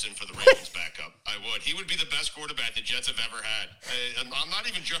Zach Wilson for the Ravens backup. I would. He would be the best quarterback the Jets have ever had. I'm not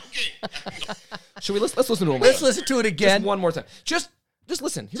even joking. Should we let's listen to him? Let's again. listen to it again. Just one more time. Just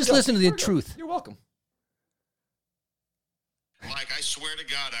listen. Here we Just go. listen to the Here we go. truth. You're welcome. Mike, I swear to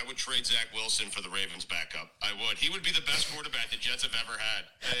God, I would trade Zach Wilson for the Ravens backup. I would. He would be the best quarterback the Jets have ever had.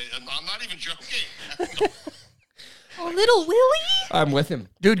 I'm not even joking. Oh, little Willie, I'm with him.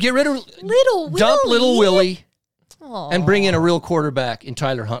 Dude, get rid of. little Willie, Dump little Willie Aw. and bring in a real quarterback in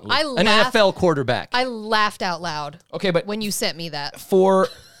Tyler Huntley. I An laughed- NFL quarterback. I laughed out loud Okay, but when you sent me that. for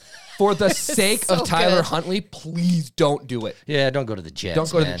the sake so of Tyler good. Huntley, please don't do it. Yeah, don't go to the Jets.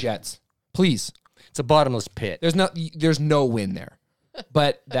 Don't go to man. the Jets. Please. It's a bottomless pit. There's no win there.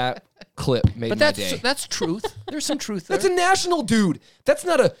 But that clip made But my day. that's truth. There's some truth there. That's a national dude. That's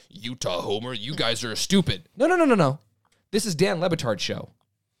not a Utah homer. You guys are stupid. No. This is Dan Lebitard's show.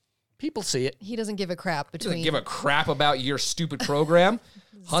 People see it. He doesn't give a crap Doesn't between. give a crap about your stupid program.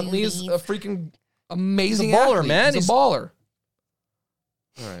 Huntley is a freaking amazing He's a baller, athlete. man. He's a baller.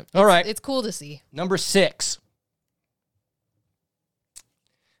 All right. All right. It's cool to see. Number 6.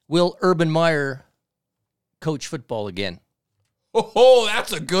 Will Urban Meyer coach football again? Oh,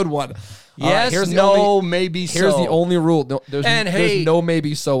 that's a good one. All right, Yes, here's the no, only- maybe so. Here's the only rule. No, there's hey, no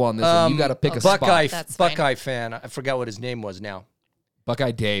maybe so on this one. You got to pick a Buckeye, spot. That's fine. Buckeye fan. I forgot what his name was now.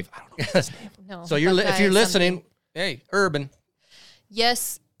 Buckeye Dave. I don't know his name. No. So if you're Buckeye listening, something. hey, Urban.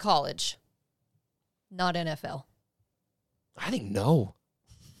 Yes, college, not NFL. I think no.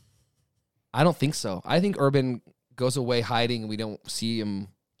 I don't think so. I think Urban goes away hiding and we don't see him.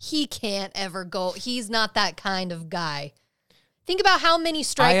 He can't ever go. He's not that kind of guy. Think about how many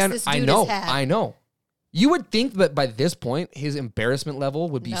strikes this dude has had. I know. You would think that by this point, his embarrassment level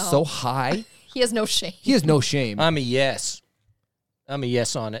would be so high. He has no shame. He has no shame. I'm a yes. I'm a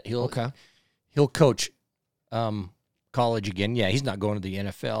yes on it. He'll coach college again. Yeah, he's not going to the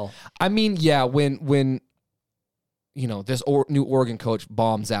NFL. I mean, yeah, when this new Oregon coach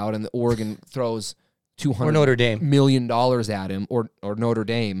bombs out and the Oregon throws or Notre Dame $200 million at him, or Notre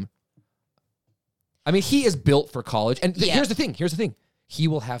Dame. I mean, he is built for college. And here's the thing. He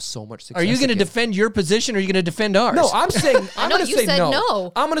will have so much success. Are you going to defend your position or are you going to defend ours? No, I'm saying I'm going to say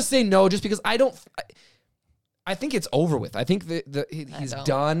no. I'm going to say no just because I think it's over with. I think he's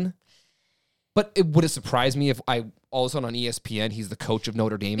done. But would it surprise me if I all of a sudden on ESPN he's the coach of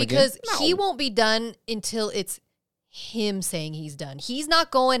Notre Dame because again? He won't be done until it's him saying he's done. He's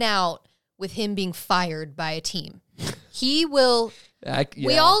not going out with him being fired by a team. He will.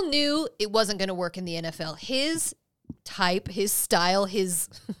 We all knew it wasn't going to work in the NFL. His type, his style, his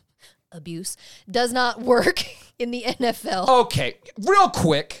abuse does not work in the NFL. Okay, real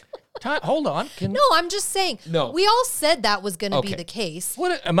quick. Hold on. No, I'm just saying. No. We all said that was going to be the case.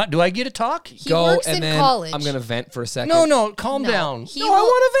 Do I get to talk? He works in college. I'm going to vent for a second. No, calm down. I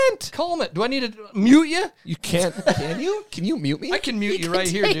want to vent. Calm it. Do I need to mute you? You can't. Can you? Can you mute me? I can mute you right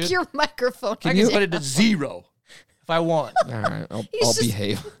here, take dude. your microphone. I can put it to 0 if I want. All right, I'll Just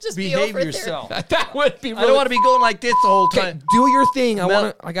behave. Just be Behave over yourself. That would be. I don't want to be going like this the whole Okay, time. do your thing.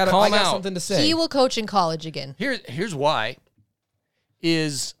 I got calm out. something to there. say. He will coach in college again. Here's why.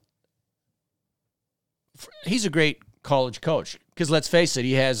 He's a great college coach because let's face it,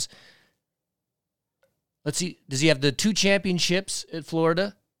 he has. Let's see, does he have the 2 championships at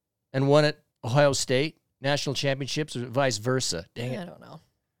Florida and 1 at Ohio State, national championships, or vice versa? Dang it. I don't know.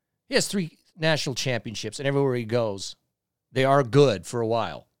 He has 3 national championships, and everywhere he goes, they are good for a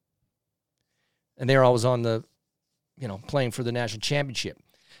while. And they're always on the, playing for the national championship.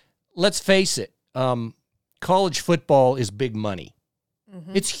 Let's face it, college football is big money.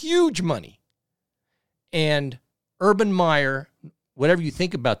 Mm-hmm. It's huge money. And Urban Meyer, whatever you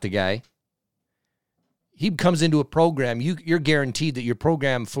think about the guy, he comes into a program. You're guaranteed that your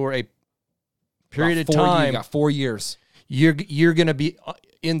program for a period of time. You got 4 years. You're going to be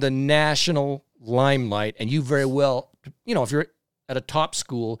in the national limelight, and you very well, if you're at a top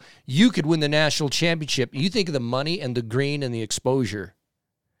school, you could win the national championship. You think of the money and the green and the exposure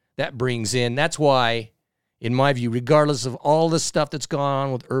that brings in. That's why, in my view, regardless of all the stuff that's gone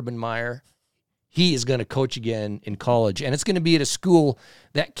on with Urban Meyer, he is going to coach again in college, and it's going to be at a school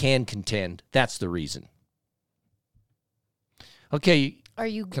that can contend. That's the reason. Okay.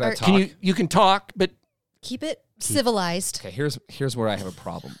 Can I talk? You can talk, but keep it civilized. Okay, here's where I have a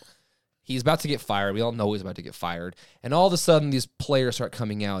problem. He's about to get fired. We all know he's about to get fired. And all of a sudden, these players start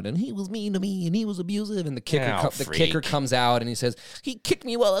coming out, and he was mean to me, and he was abusive. And the kicker comes out, and he says, he kicked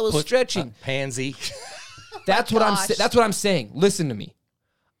me while I was stretching. Pansy. That's what I'm saying. Listen to me.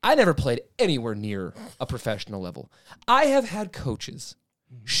 I never played anywhere near a professional level. I have had coaches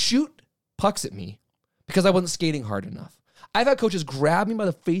shoot pucks at me because I wasn't skating hard enough. I've had coaches grab me by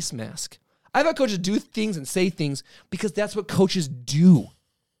the face mask. I've had coaches do things and say things because that's what coaches do.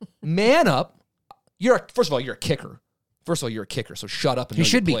 Man up. First of all, you're a kicker. So shut up and you know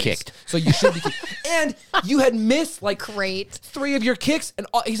should your be place. kicked. So you should be kicked. And you had missed Great. 3 of your kicks, and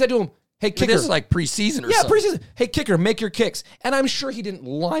he said to him, hey, kicker. But this is like preseason or something. Yeah, preseason. Hey, kicker, make your kicks. And I'm sure he didn't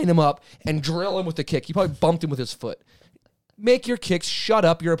line him up and drill him with the kick. He probably bumped him with his foot. Make your kicks. Shut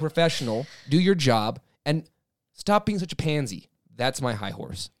up. You're a professional. Do your job. And stop being such a pansy. That's my high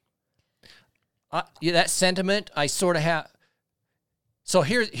horse. That sentiment, I sort of have. So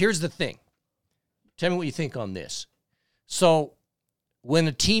here's the thing. Tell me what you think on this. So when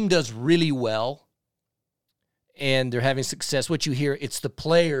a team does really well and they're having success, what you hear, it's the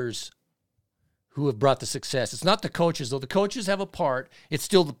players who have brought the success. It's not the coaches, though. The coaches have a part. It's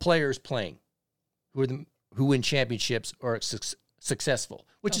still the players playing who win championships or are successful,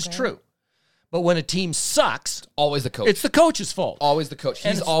 which is true. But when a team sucks, always the coach. It's the coach's fault. Always the coach.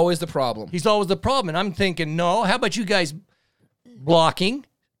 He's always the problem. He's always the problem. And I'm thinking, no, how about you guys blocking,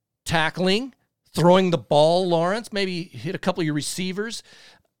 tackling, throwing the ball, Lawrence, maybe hit a couple of your receivers.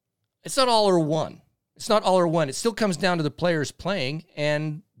 It's not all or one. It still comes down to the players playing,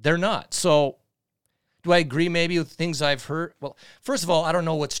 and they're not. So do I agree maybe with things I've heard? Well, first of all, I don't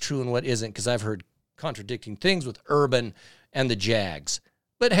know what's true and what isn't because I've heard contradicting things with Urban and the Jags.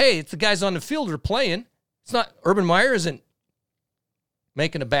 But hey, it's the guys on the field who are playing. It's not Urban Meyer isn't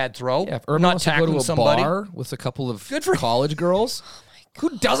making a bad throw. Yeah, if Urban not wants to tackling go to a somebody. bar with a couple of Good for college girls,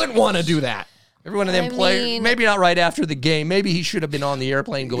 who doesn't want to do that? Every one of them players, maybe not right after the game. Maybe he should have been on the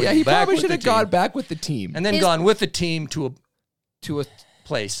airplane going Yeah, he back probably with should the have team. gone back with the team. And then gone with the team to to a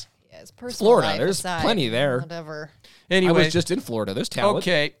place. Yeah, his personal Florida, life there's aside, plenty there. Whatever. I Anyway, was just in Florida. There's talent.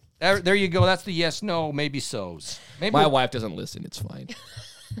 okay. There you go. That's the yes, no, maybe so's. Maybe My wife doesn't listen. It's fine.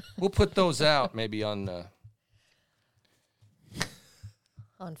 we'll put those out maybe on.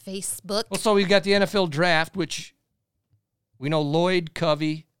 On Facebook. Well, so we got the NFL draft, which we know Lloyd,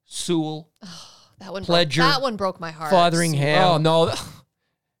 Covey, Sewell, That one, Pledger, that one broke my heart. Fotheringham. Oh no,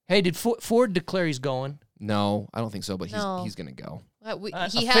 Hey, did Ford declare he's going? no, I don't think so. But No. he's gonna go. He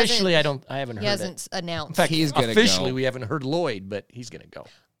Officially, hasn't, I haven't heard he it. hasn't announced. In fact, He's gonna officially go. we haven't heard Lloyd, but he's going to go.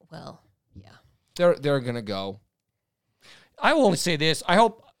 Well, yeah. They're gonna go. I will only say this.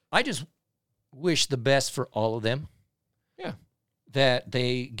 I just wish the best for all of them. Yeah. That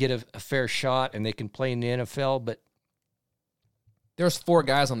they get a fair shot and they can play in the NFL, but There's 4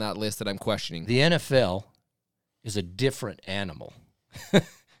 guys on that list that I'm questioning. the NFL is a different animal.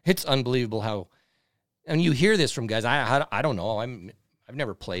 It's unbelievable how, and you hear this from guys. I don't know. I've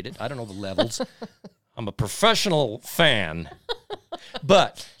never played it. I don't know the levels. I'm a professional fan,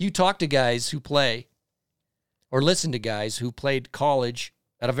 but you talk to guys who play, or listen to guys who played college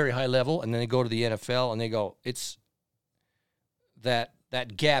at a very high level, and then they go to the NFL and they go, it's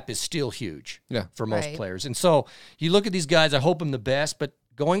that gap is still huge Yeah. for most Right. players. And so you look at these guys, I hope them the best, but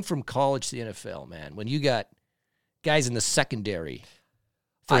going from college to the NFL, man, when you got guys in the secondary,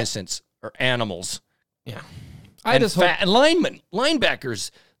 for instance, are animals. Yeah. And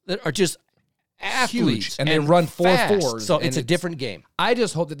linebackers that are just athletes. Huge, and they run 4.4s, 4.4s. So and it's a it's- different game. I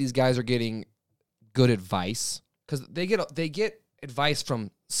just hope that these guys are getting good advice because they get advice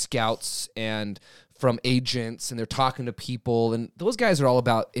from scouts and from agents, and they're talking to people, and those guys are all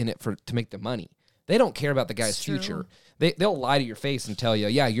about in it to make the money. They don't care about the guy's It's true. future. They'll lie to your face and tell you,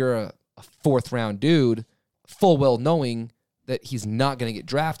 yeah, you're a 4th round dude, full well knowing that he's not going to get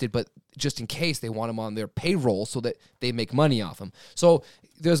drafted, but just in case they want him on their payroll so that they make money off him. So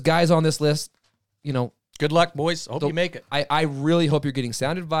there's guys on this list, you know, Good luck, boys. Hope you make it. I really hope you're getting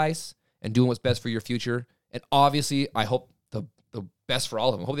sound advice and doing what's best for your future. And obviously, I hope the best for all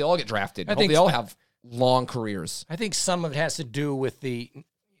of them. I hope they all get drafted. I hope they all have long careers. I think some of it has to do with the,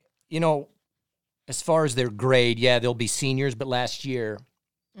 as far as their grade, yeah, they'll be seniors, but last year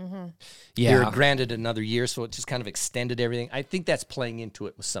they were granted another year, so it just kind of extended everything. I think that's playing into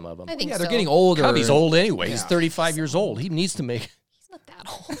it with some of them. I think Yeah, so. they're getting older. Cubby's old anyway. He's Yeah. 35 years old. He needs to make, He's not that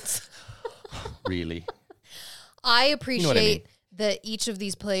old. really. I what I appreciate mean. that each of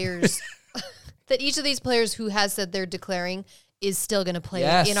these players, who has said they're declaring is still going to play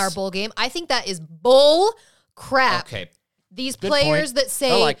Yes. in our bowl game. I think that is bull crap. Okay. These Good players point. that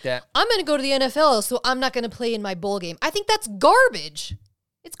say, I like that. I'm going to go to the NFL, so I'm not going to play in my bowl game. I think that's garbage.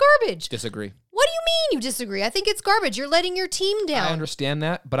 It's garbage. Disagree. What do you mean you disagree? I think it's garbage. You're letting your team down. I understand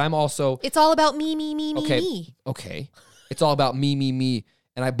that, but I'm also It's all about me, okay. me. Okay. It's all about me,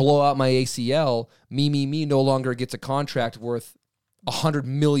 and I blow out my ACL. Me no longer gets a contract worth $100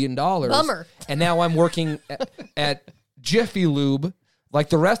 million. Bummer. And now I'm working at Jiffy Lube like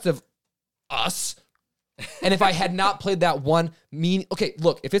the rest of us. And if I had not played that one okay,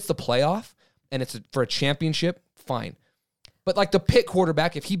 look, if it's the playoff and it's for a championship, fine. But like the Pitt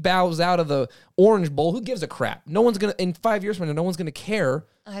quarterback, if he bows out of the Orange Bowl, who gives a crap? No one's going to, in 5 years from now, no one's going to care.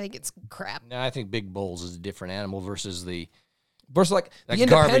 I think it's crap. No, I think Big Bowls is a different animal versus the Versus like That the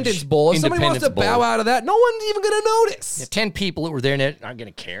Independence garbage Bowl. If somebody wants to Independence bow Bowl. out of that, no one's even going to notice. 10 people that were there and they're not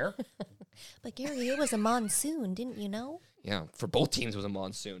going to care. But Gary, it was a monsoon, didn't you know? Yeah, for both teams it was a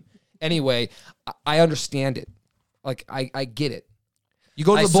monsoon. Anyway, I understand it. Like, I get it. You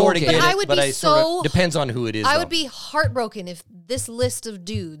go to I the bowl sort of game. get But I it, would but be I sort of, so- depends on who it is. I though. would be heartbroken if this list of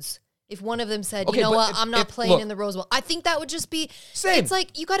dudes, if one of them said, Okay, you know but what, if- I'm not if- playing look. in the Rose Bowl. I think that would just be, Same. it's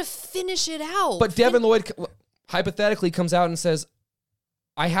like, you got to finish it out. But Devin Lloyd hypothetically comes out and says,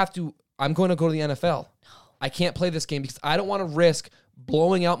 I'm going to go to the NFL. I can't play this game because I don't want to risk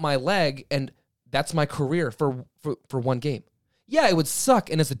blowing out my leg, and that's my career for one game. Yeah, it would suck.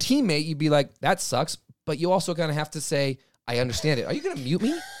 And as a teammate, you'd be like, that sucks. But you also kind of have to say, I understand it. Are you going to mute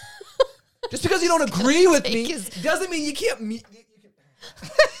me? Just because you don't agree with me Take his- doesn't mean you can't mute.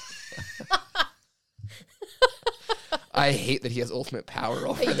 I hate that he has ultimate power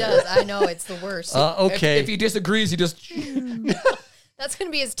over He me. does. I know, it's the worst. okay. If he disagrees, he just... That's going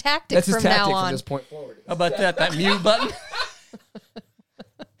to be his tactic That's his from tactic now on. from this point forward. How about that mute button?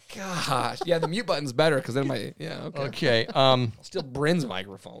 Gosh, yeah, the mute button's better because then okay. Okay. Still Bryn's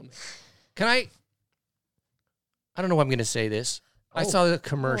microphone. Can I don't know if I'm going to say this. I saw a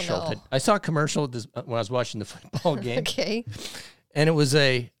commercial. Oh, no. I saw a commercial when I was watching the football game, Okay. and it was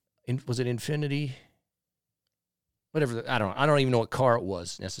was it Infinity? Whatever. I don't even know what car it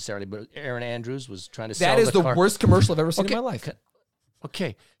was necessarily, but Aaron Andrews was trying to sell That is the car. worst commercial I've ever seen Okay. in my life.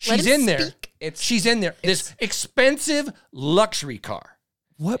 Okay, Let she's him in there. speak. She's in there. This expensive luxury car.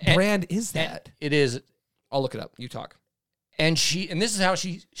 What brand is that? It is, I'll look it up. You talk. and this is how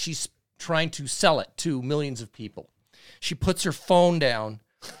she's trying to sell it to millions of people. She puts her phone down.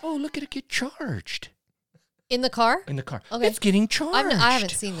 Oh, look at it get charged In the car? in the car. Okay. It's getting charged. I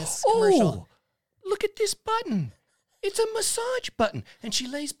haven't seen this commercial. Oh, look at this button. It's a massage button. And she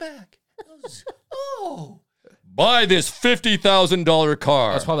lays back. Oh. Buy this $50,000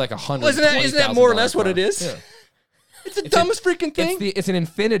 car. That's probably like $120,000. Well, isn't that more or less what car. it is? Yeah. It's the dumbest freaking thing. It's an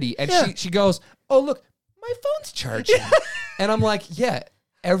Infinity, and Yeah. she goes, "Oh look, my phone's charging," and I'm like, "Yeah,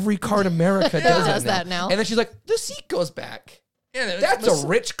 every car in America does that now. And then she's like, "The seat goes back." Yeah, That's a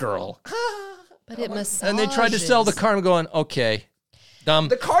rich girl. But it massages. and they tried to sell the car. I'm going, okay, dumb.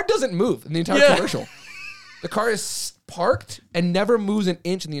 The car doesn't move in the entire Yeah. commercial. The car is parked and never moves an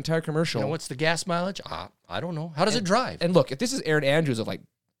inch in the entire commercial. You know, what's the gas mileage? I don't know. How does it drive? And look, if this is Aaron Andrews of like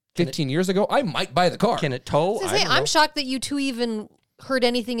 15 years ago, I might buy the car. Can it tow? I was I gonna say, don't know. I'm shocked that you two even heard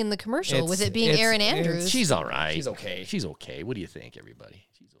anything in the commercial with it being Aaron Andrews. She's all right. She's okay. She's okay. What do you think, everybody?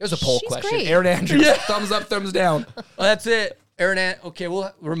 There's a poll She's question. great. Aaron Andrews, thumbs up, thumbs down. Well, that's it. Okay,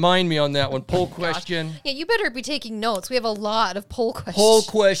 well, remind me on that one. Poll question. Yeah, you better be taking notes. We have a lot of poll questions. Poll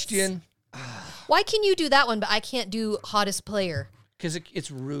question. Why can you do that one, but I can't do hottest player? Because it's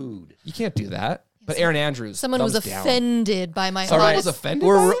rude. You can't do that. But Aaron Andrews, Someone was thumbs down. offended by my Someone hottest. was offended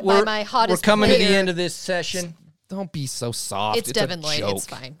We're, by it? we're, my we're hottest coming to the player. end of this session. Don't be so soft. It's a Devin Lloyd. joke. It's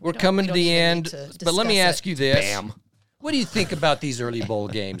fine. We're coming to the end. But let me discuss ask you this. Bam. What do you think about these early bowl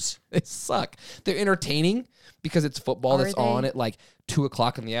games? They suck. They're entertaining because it's football Are that's they? on at like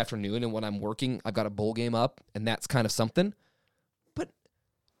 2:00 in the afternoon, and when I'm working, I've got a bowl game up, and that's kind of something. But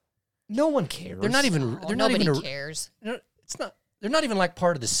no one cares. They're not even. Oh, They're not nobody even. cares. It's not. They're not even like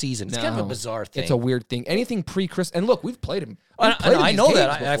part of the season. It's kind of a No. bizarre thing. It's a weird thing. Anything pre-Christmas, and look, we've played them. I know that.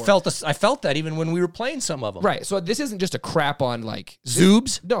 I felt this. I felt that even when we were playing some of them. Right. So this isn't just a crap on like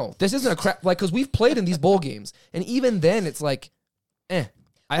Zoobs. No, this isn't a crap like because we've played in these bowl games, and even then, it's like, I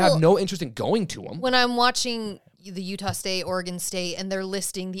have Well, no interest in going to them. When I'm watching the Utah State, Oregon State, and they're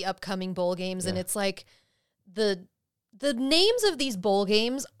listing the upcoming bowl games, and it's like the names of these bowl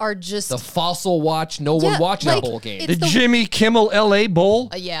games are just The Fossil Watch, no one watches like, a bowl game. it's The Jimmy Kimmel LA Bowl.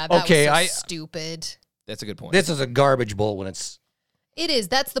 yeah, that Okay, was so stupid. That's a good point. This is a garbage bowl when it's. It is.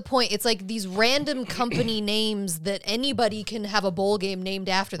 That's the point. It's like these random company names that anybody can have a bowl game named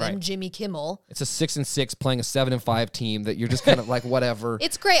after them. Right. Jimmy Kimmel. It's a 6-6 playing a 7-5 team that you're just kind of like whatever.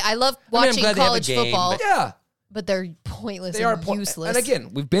 It's great. I love I mean, I'm watching glad they have a college game, football, but- Yeah, but they're pointless they and are useless. And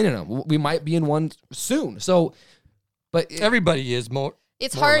again, we've been in them. We might be in one soon. So, but Everybody is more.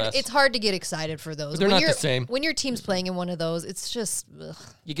 it's more or hard. less. It's hard to get excited for those. But they're When not the you're- same. When your team's playing in one of those, it's just ugh.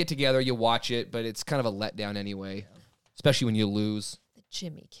 you get together, you watch it, but it's kind of a letdown anyway, especially when you lose. the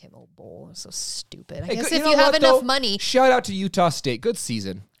Jimmy Kimmel Bowl is so stupid. I Hey, guess good- if know you have what, enough though? money, Shout out to Utah State. Good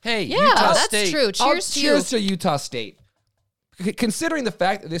season. Hey, yeah, Utah that's State. true. Cheers to Cheers you. to Utah State. Considering the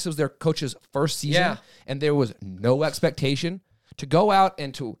fact that this was their coach's first season Yeah. and there was no expectation to go out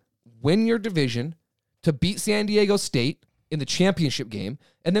and to win your division, to beat San Diego State in the championship game,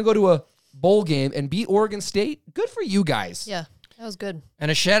 and then go to a bowl game and beat Oregon State, good for you guys. Yeah, that was good.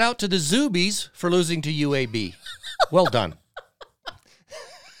 And a shout out to the Zoobies for losing to UAB. Well done.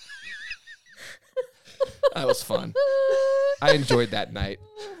 That was fun. I enjoyed that night.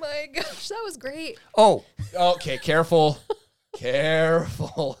 Oh my gosh, that was great. Oh, Okay, careful.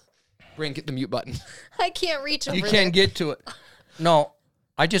 Careful. Bryn, get the mute button. I can't reach over you there. can't get to it. No,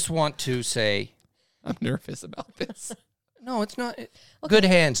 I just want to say, I'm nervous about this. no, it's not. Good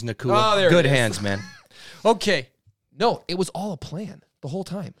hands, Nakua. Oh, there it Good is. hands, man. Okay. No, it was all a plan the whole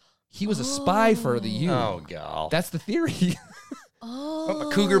time. He was a spy for the U. Oh, gal. That's the theory. Oh,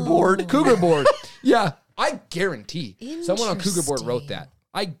 a cougar board. Cougar board. Yeah, I guarantee someone on Cougar board wrote Interesting. that.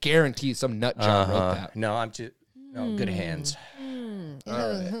 I guarantee some nut job wrote that. No, I'm just. No, good hands.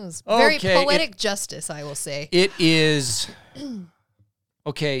 It was very Okay, poetic justice, I will say. It is.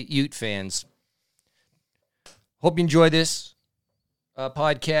 Okay, Ute fans. Hope you enjoy this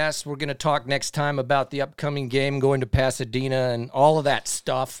podcast. We're going to talk next time about the upcoming game, going to Pasadena and all of that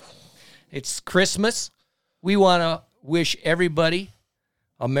stuff. It's Christmas. We want to wish everybody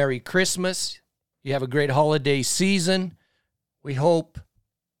a Merry Christmas. You have a great holiday season. We hope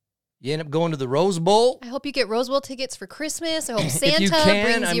you end up going to the Rose Bowl. I hope you get Rose Bowl tickets for Christmas. I hope Santa if you can.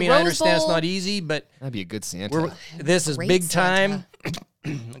 brings I you mean, Rose I understand Bowl. it's not easy, but That'd be a good Santa. this is Great big Santa.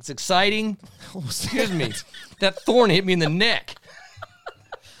 time. It's exciting. Excuse me. That thorn hit me in the neck.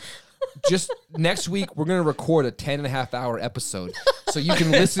 Just next week, we're going to record a 10.5-hour episode. so you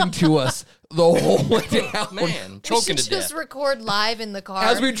can listen to us the whole way down. Man, We choking should to just death. record live in the car.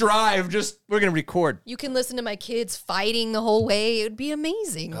 As we drive, just We're going to record. You can listen to my kids fighting the whole way. It would be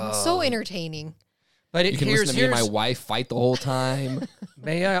amazing. So entertaining. But you can listen to me and my wife fight the whole time.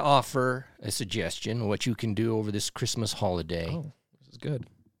 May I offer a suggestion of what you can do over this Christmas holiday? Oh, this is good.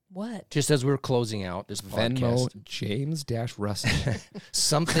 What? Just as we're closing out this Venmo podcast, James-Rusty.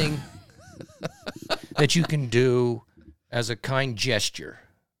 something that you can do as a kind gesture,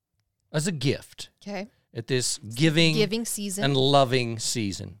 as a gift Okay. at this giving season. and loving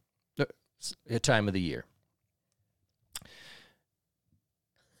season, a time of the year.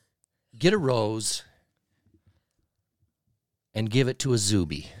 Get a rose and give it to a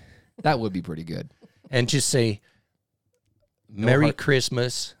Zuby That would be pretty good. and just say, Merry heart-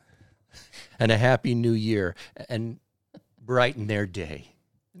 Christmas and a Happy New Year, and brighten their day.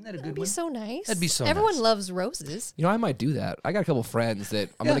 Isn't that a That'd good be one? so nice. That'd be so Everyone nice. loves roses. You know, I might do that. I got a couple friends that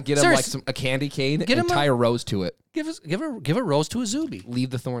I'm Yeah, going to get them like seriously. a candy cane Get and 'em a- tie a rose to it. Give a rose to a Zuby Leave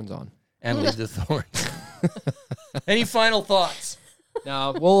the thorns on. and leave the thorns. Any final thoughts?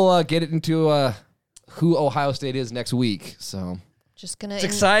 Now, we'll get it into who Ohio State is next week. So Just gonna It's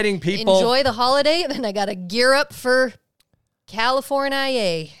exciting, people. enjoy the holiday, and then I gotta gear up for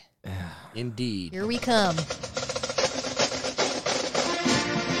California. Indeed. Here we come. if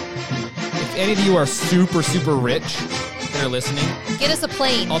any of you are super, super rich that are listening, Get us a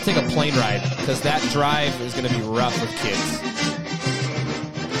plane. I'll take a plane ride because that drive is going to be rough with kids.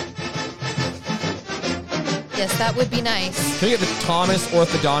 Yes, that would be nice. Can we get the Thomas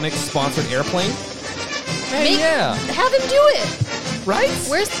Orthodontics sponsored airplane? Make- yeah. Have him do it. Right?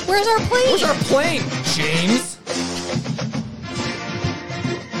 Where's our plane? Where's our plane, James?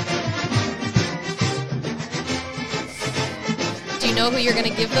 Do you know who you're gonna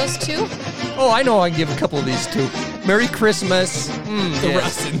give those to? Oh, I know I can give a couple of these too. Merry Christmas. The Yes.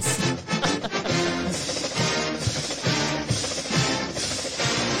 Russins.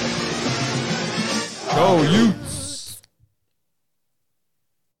 Go, you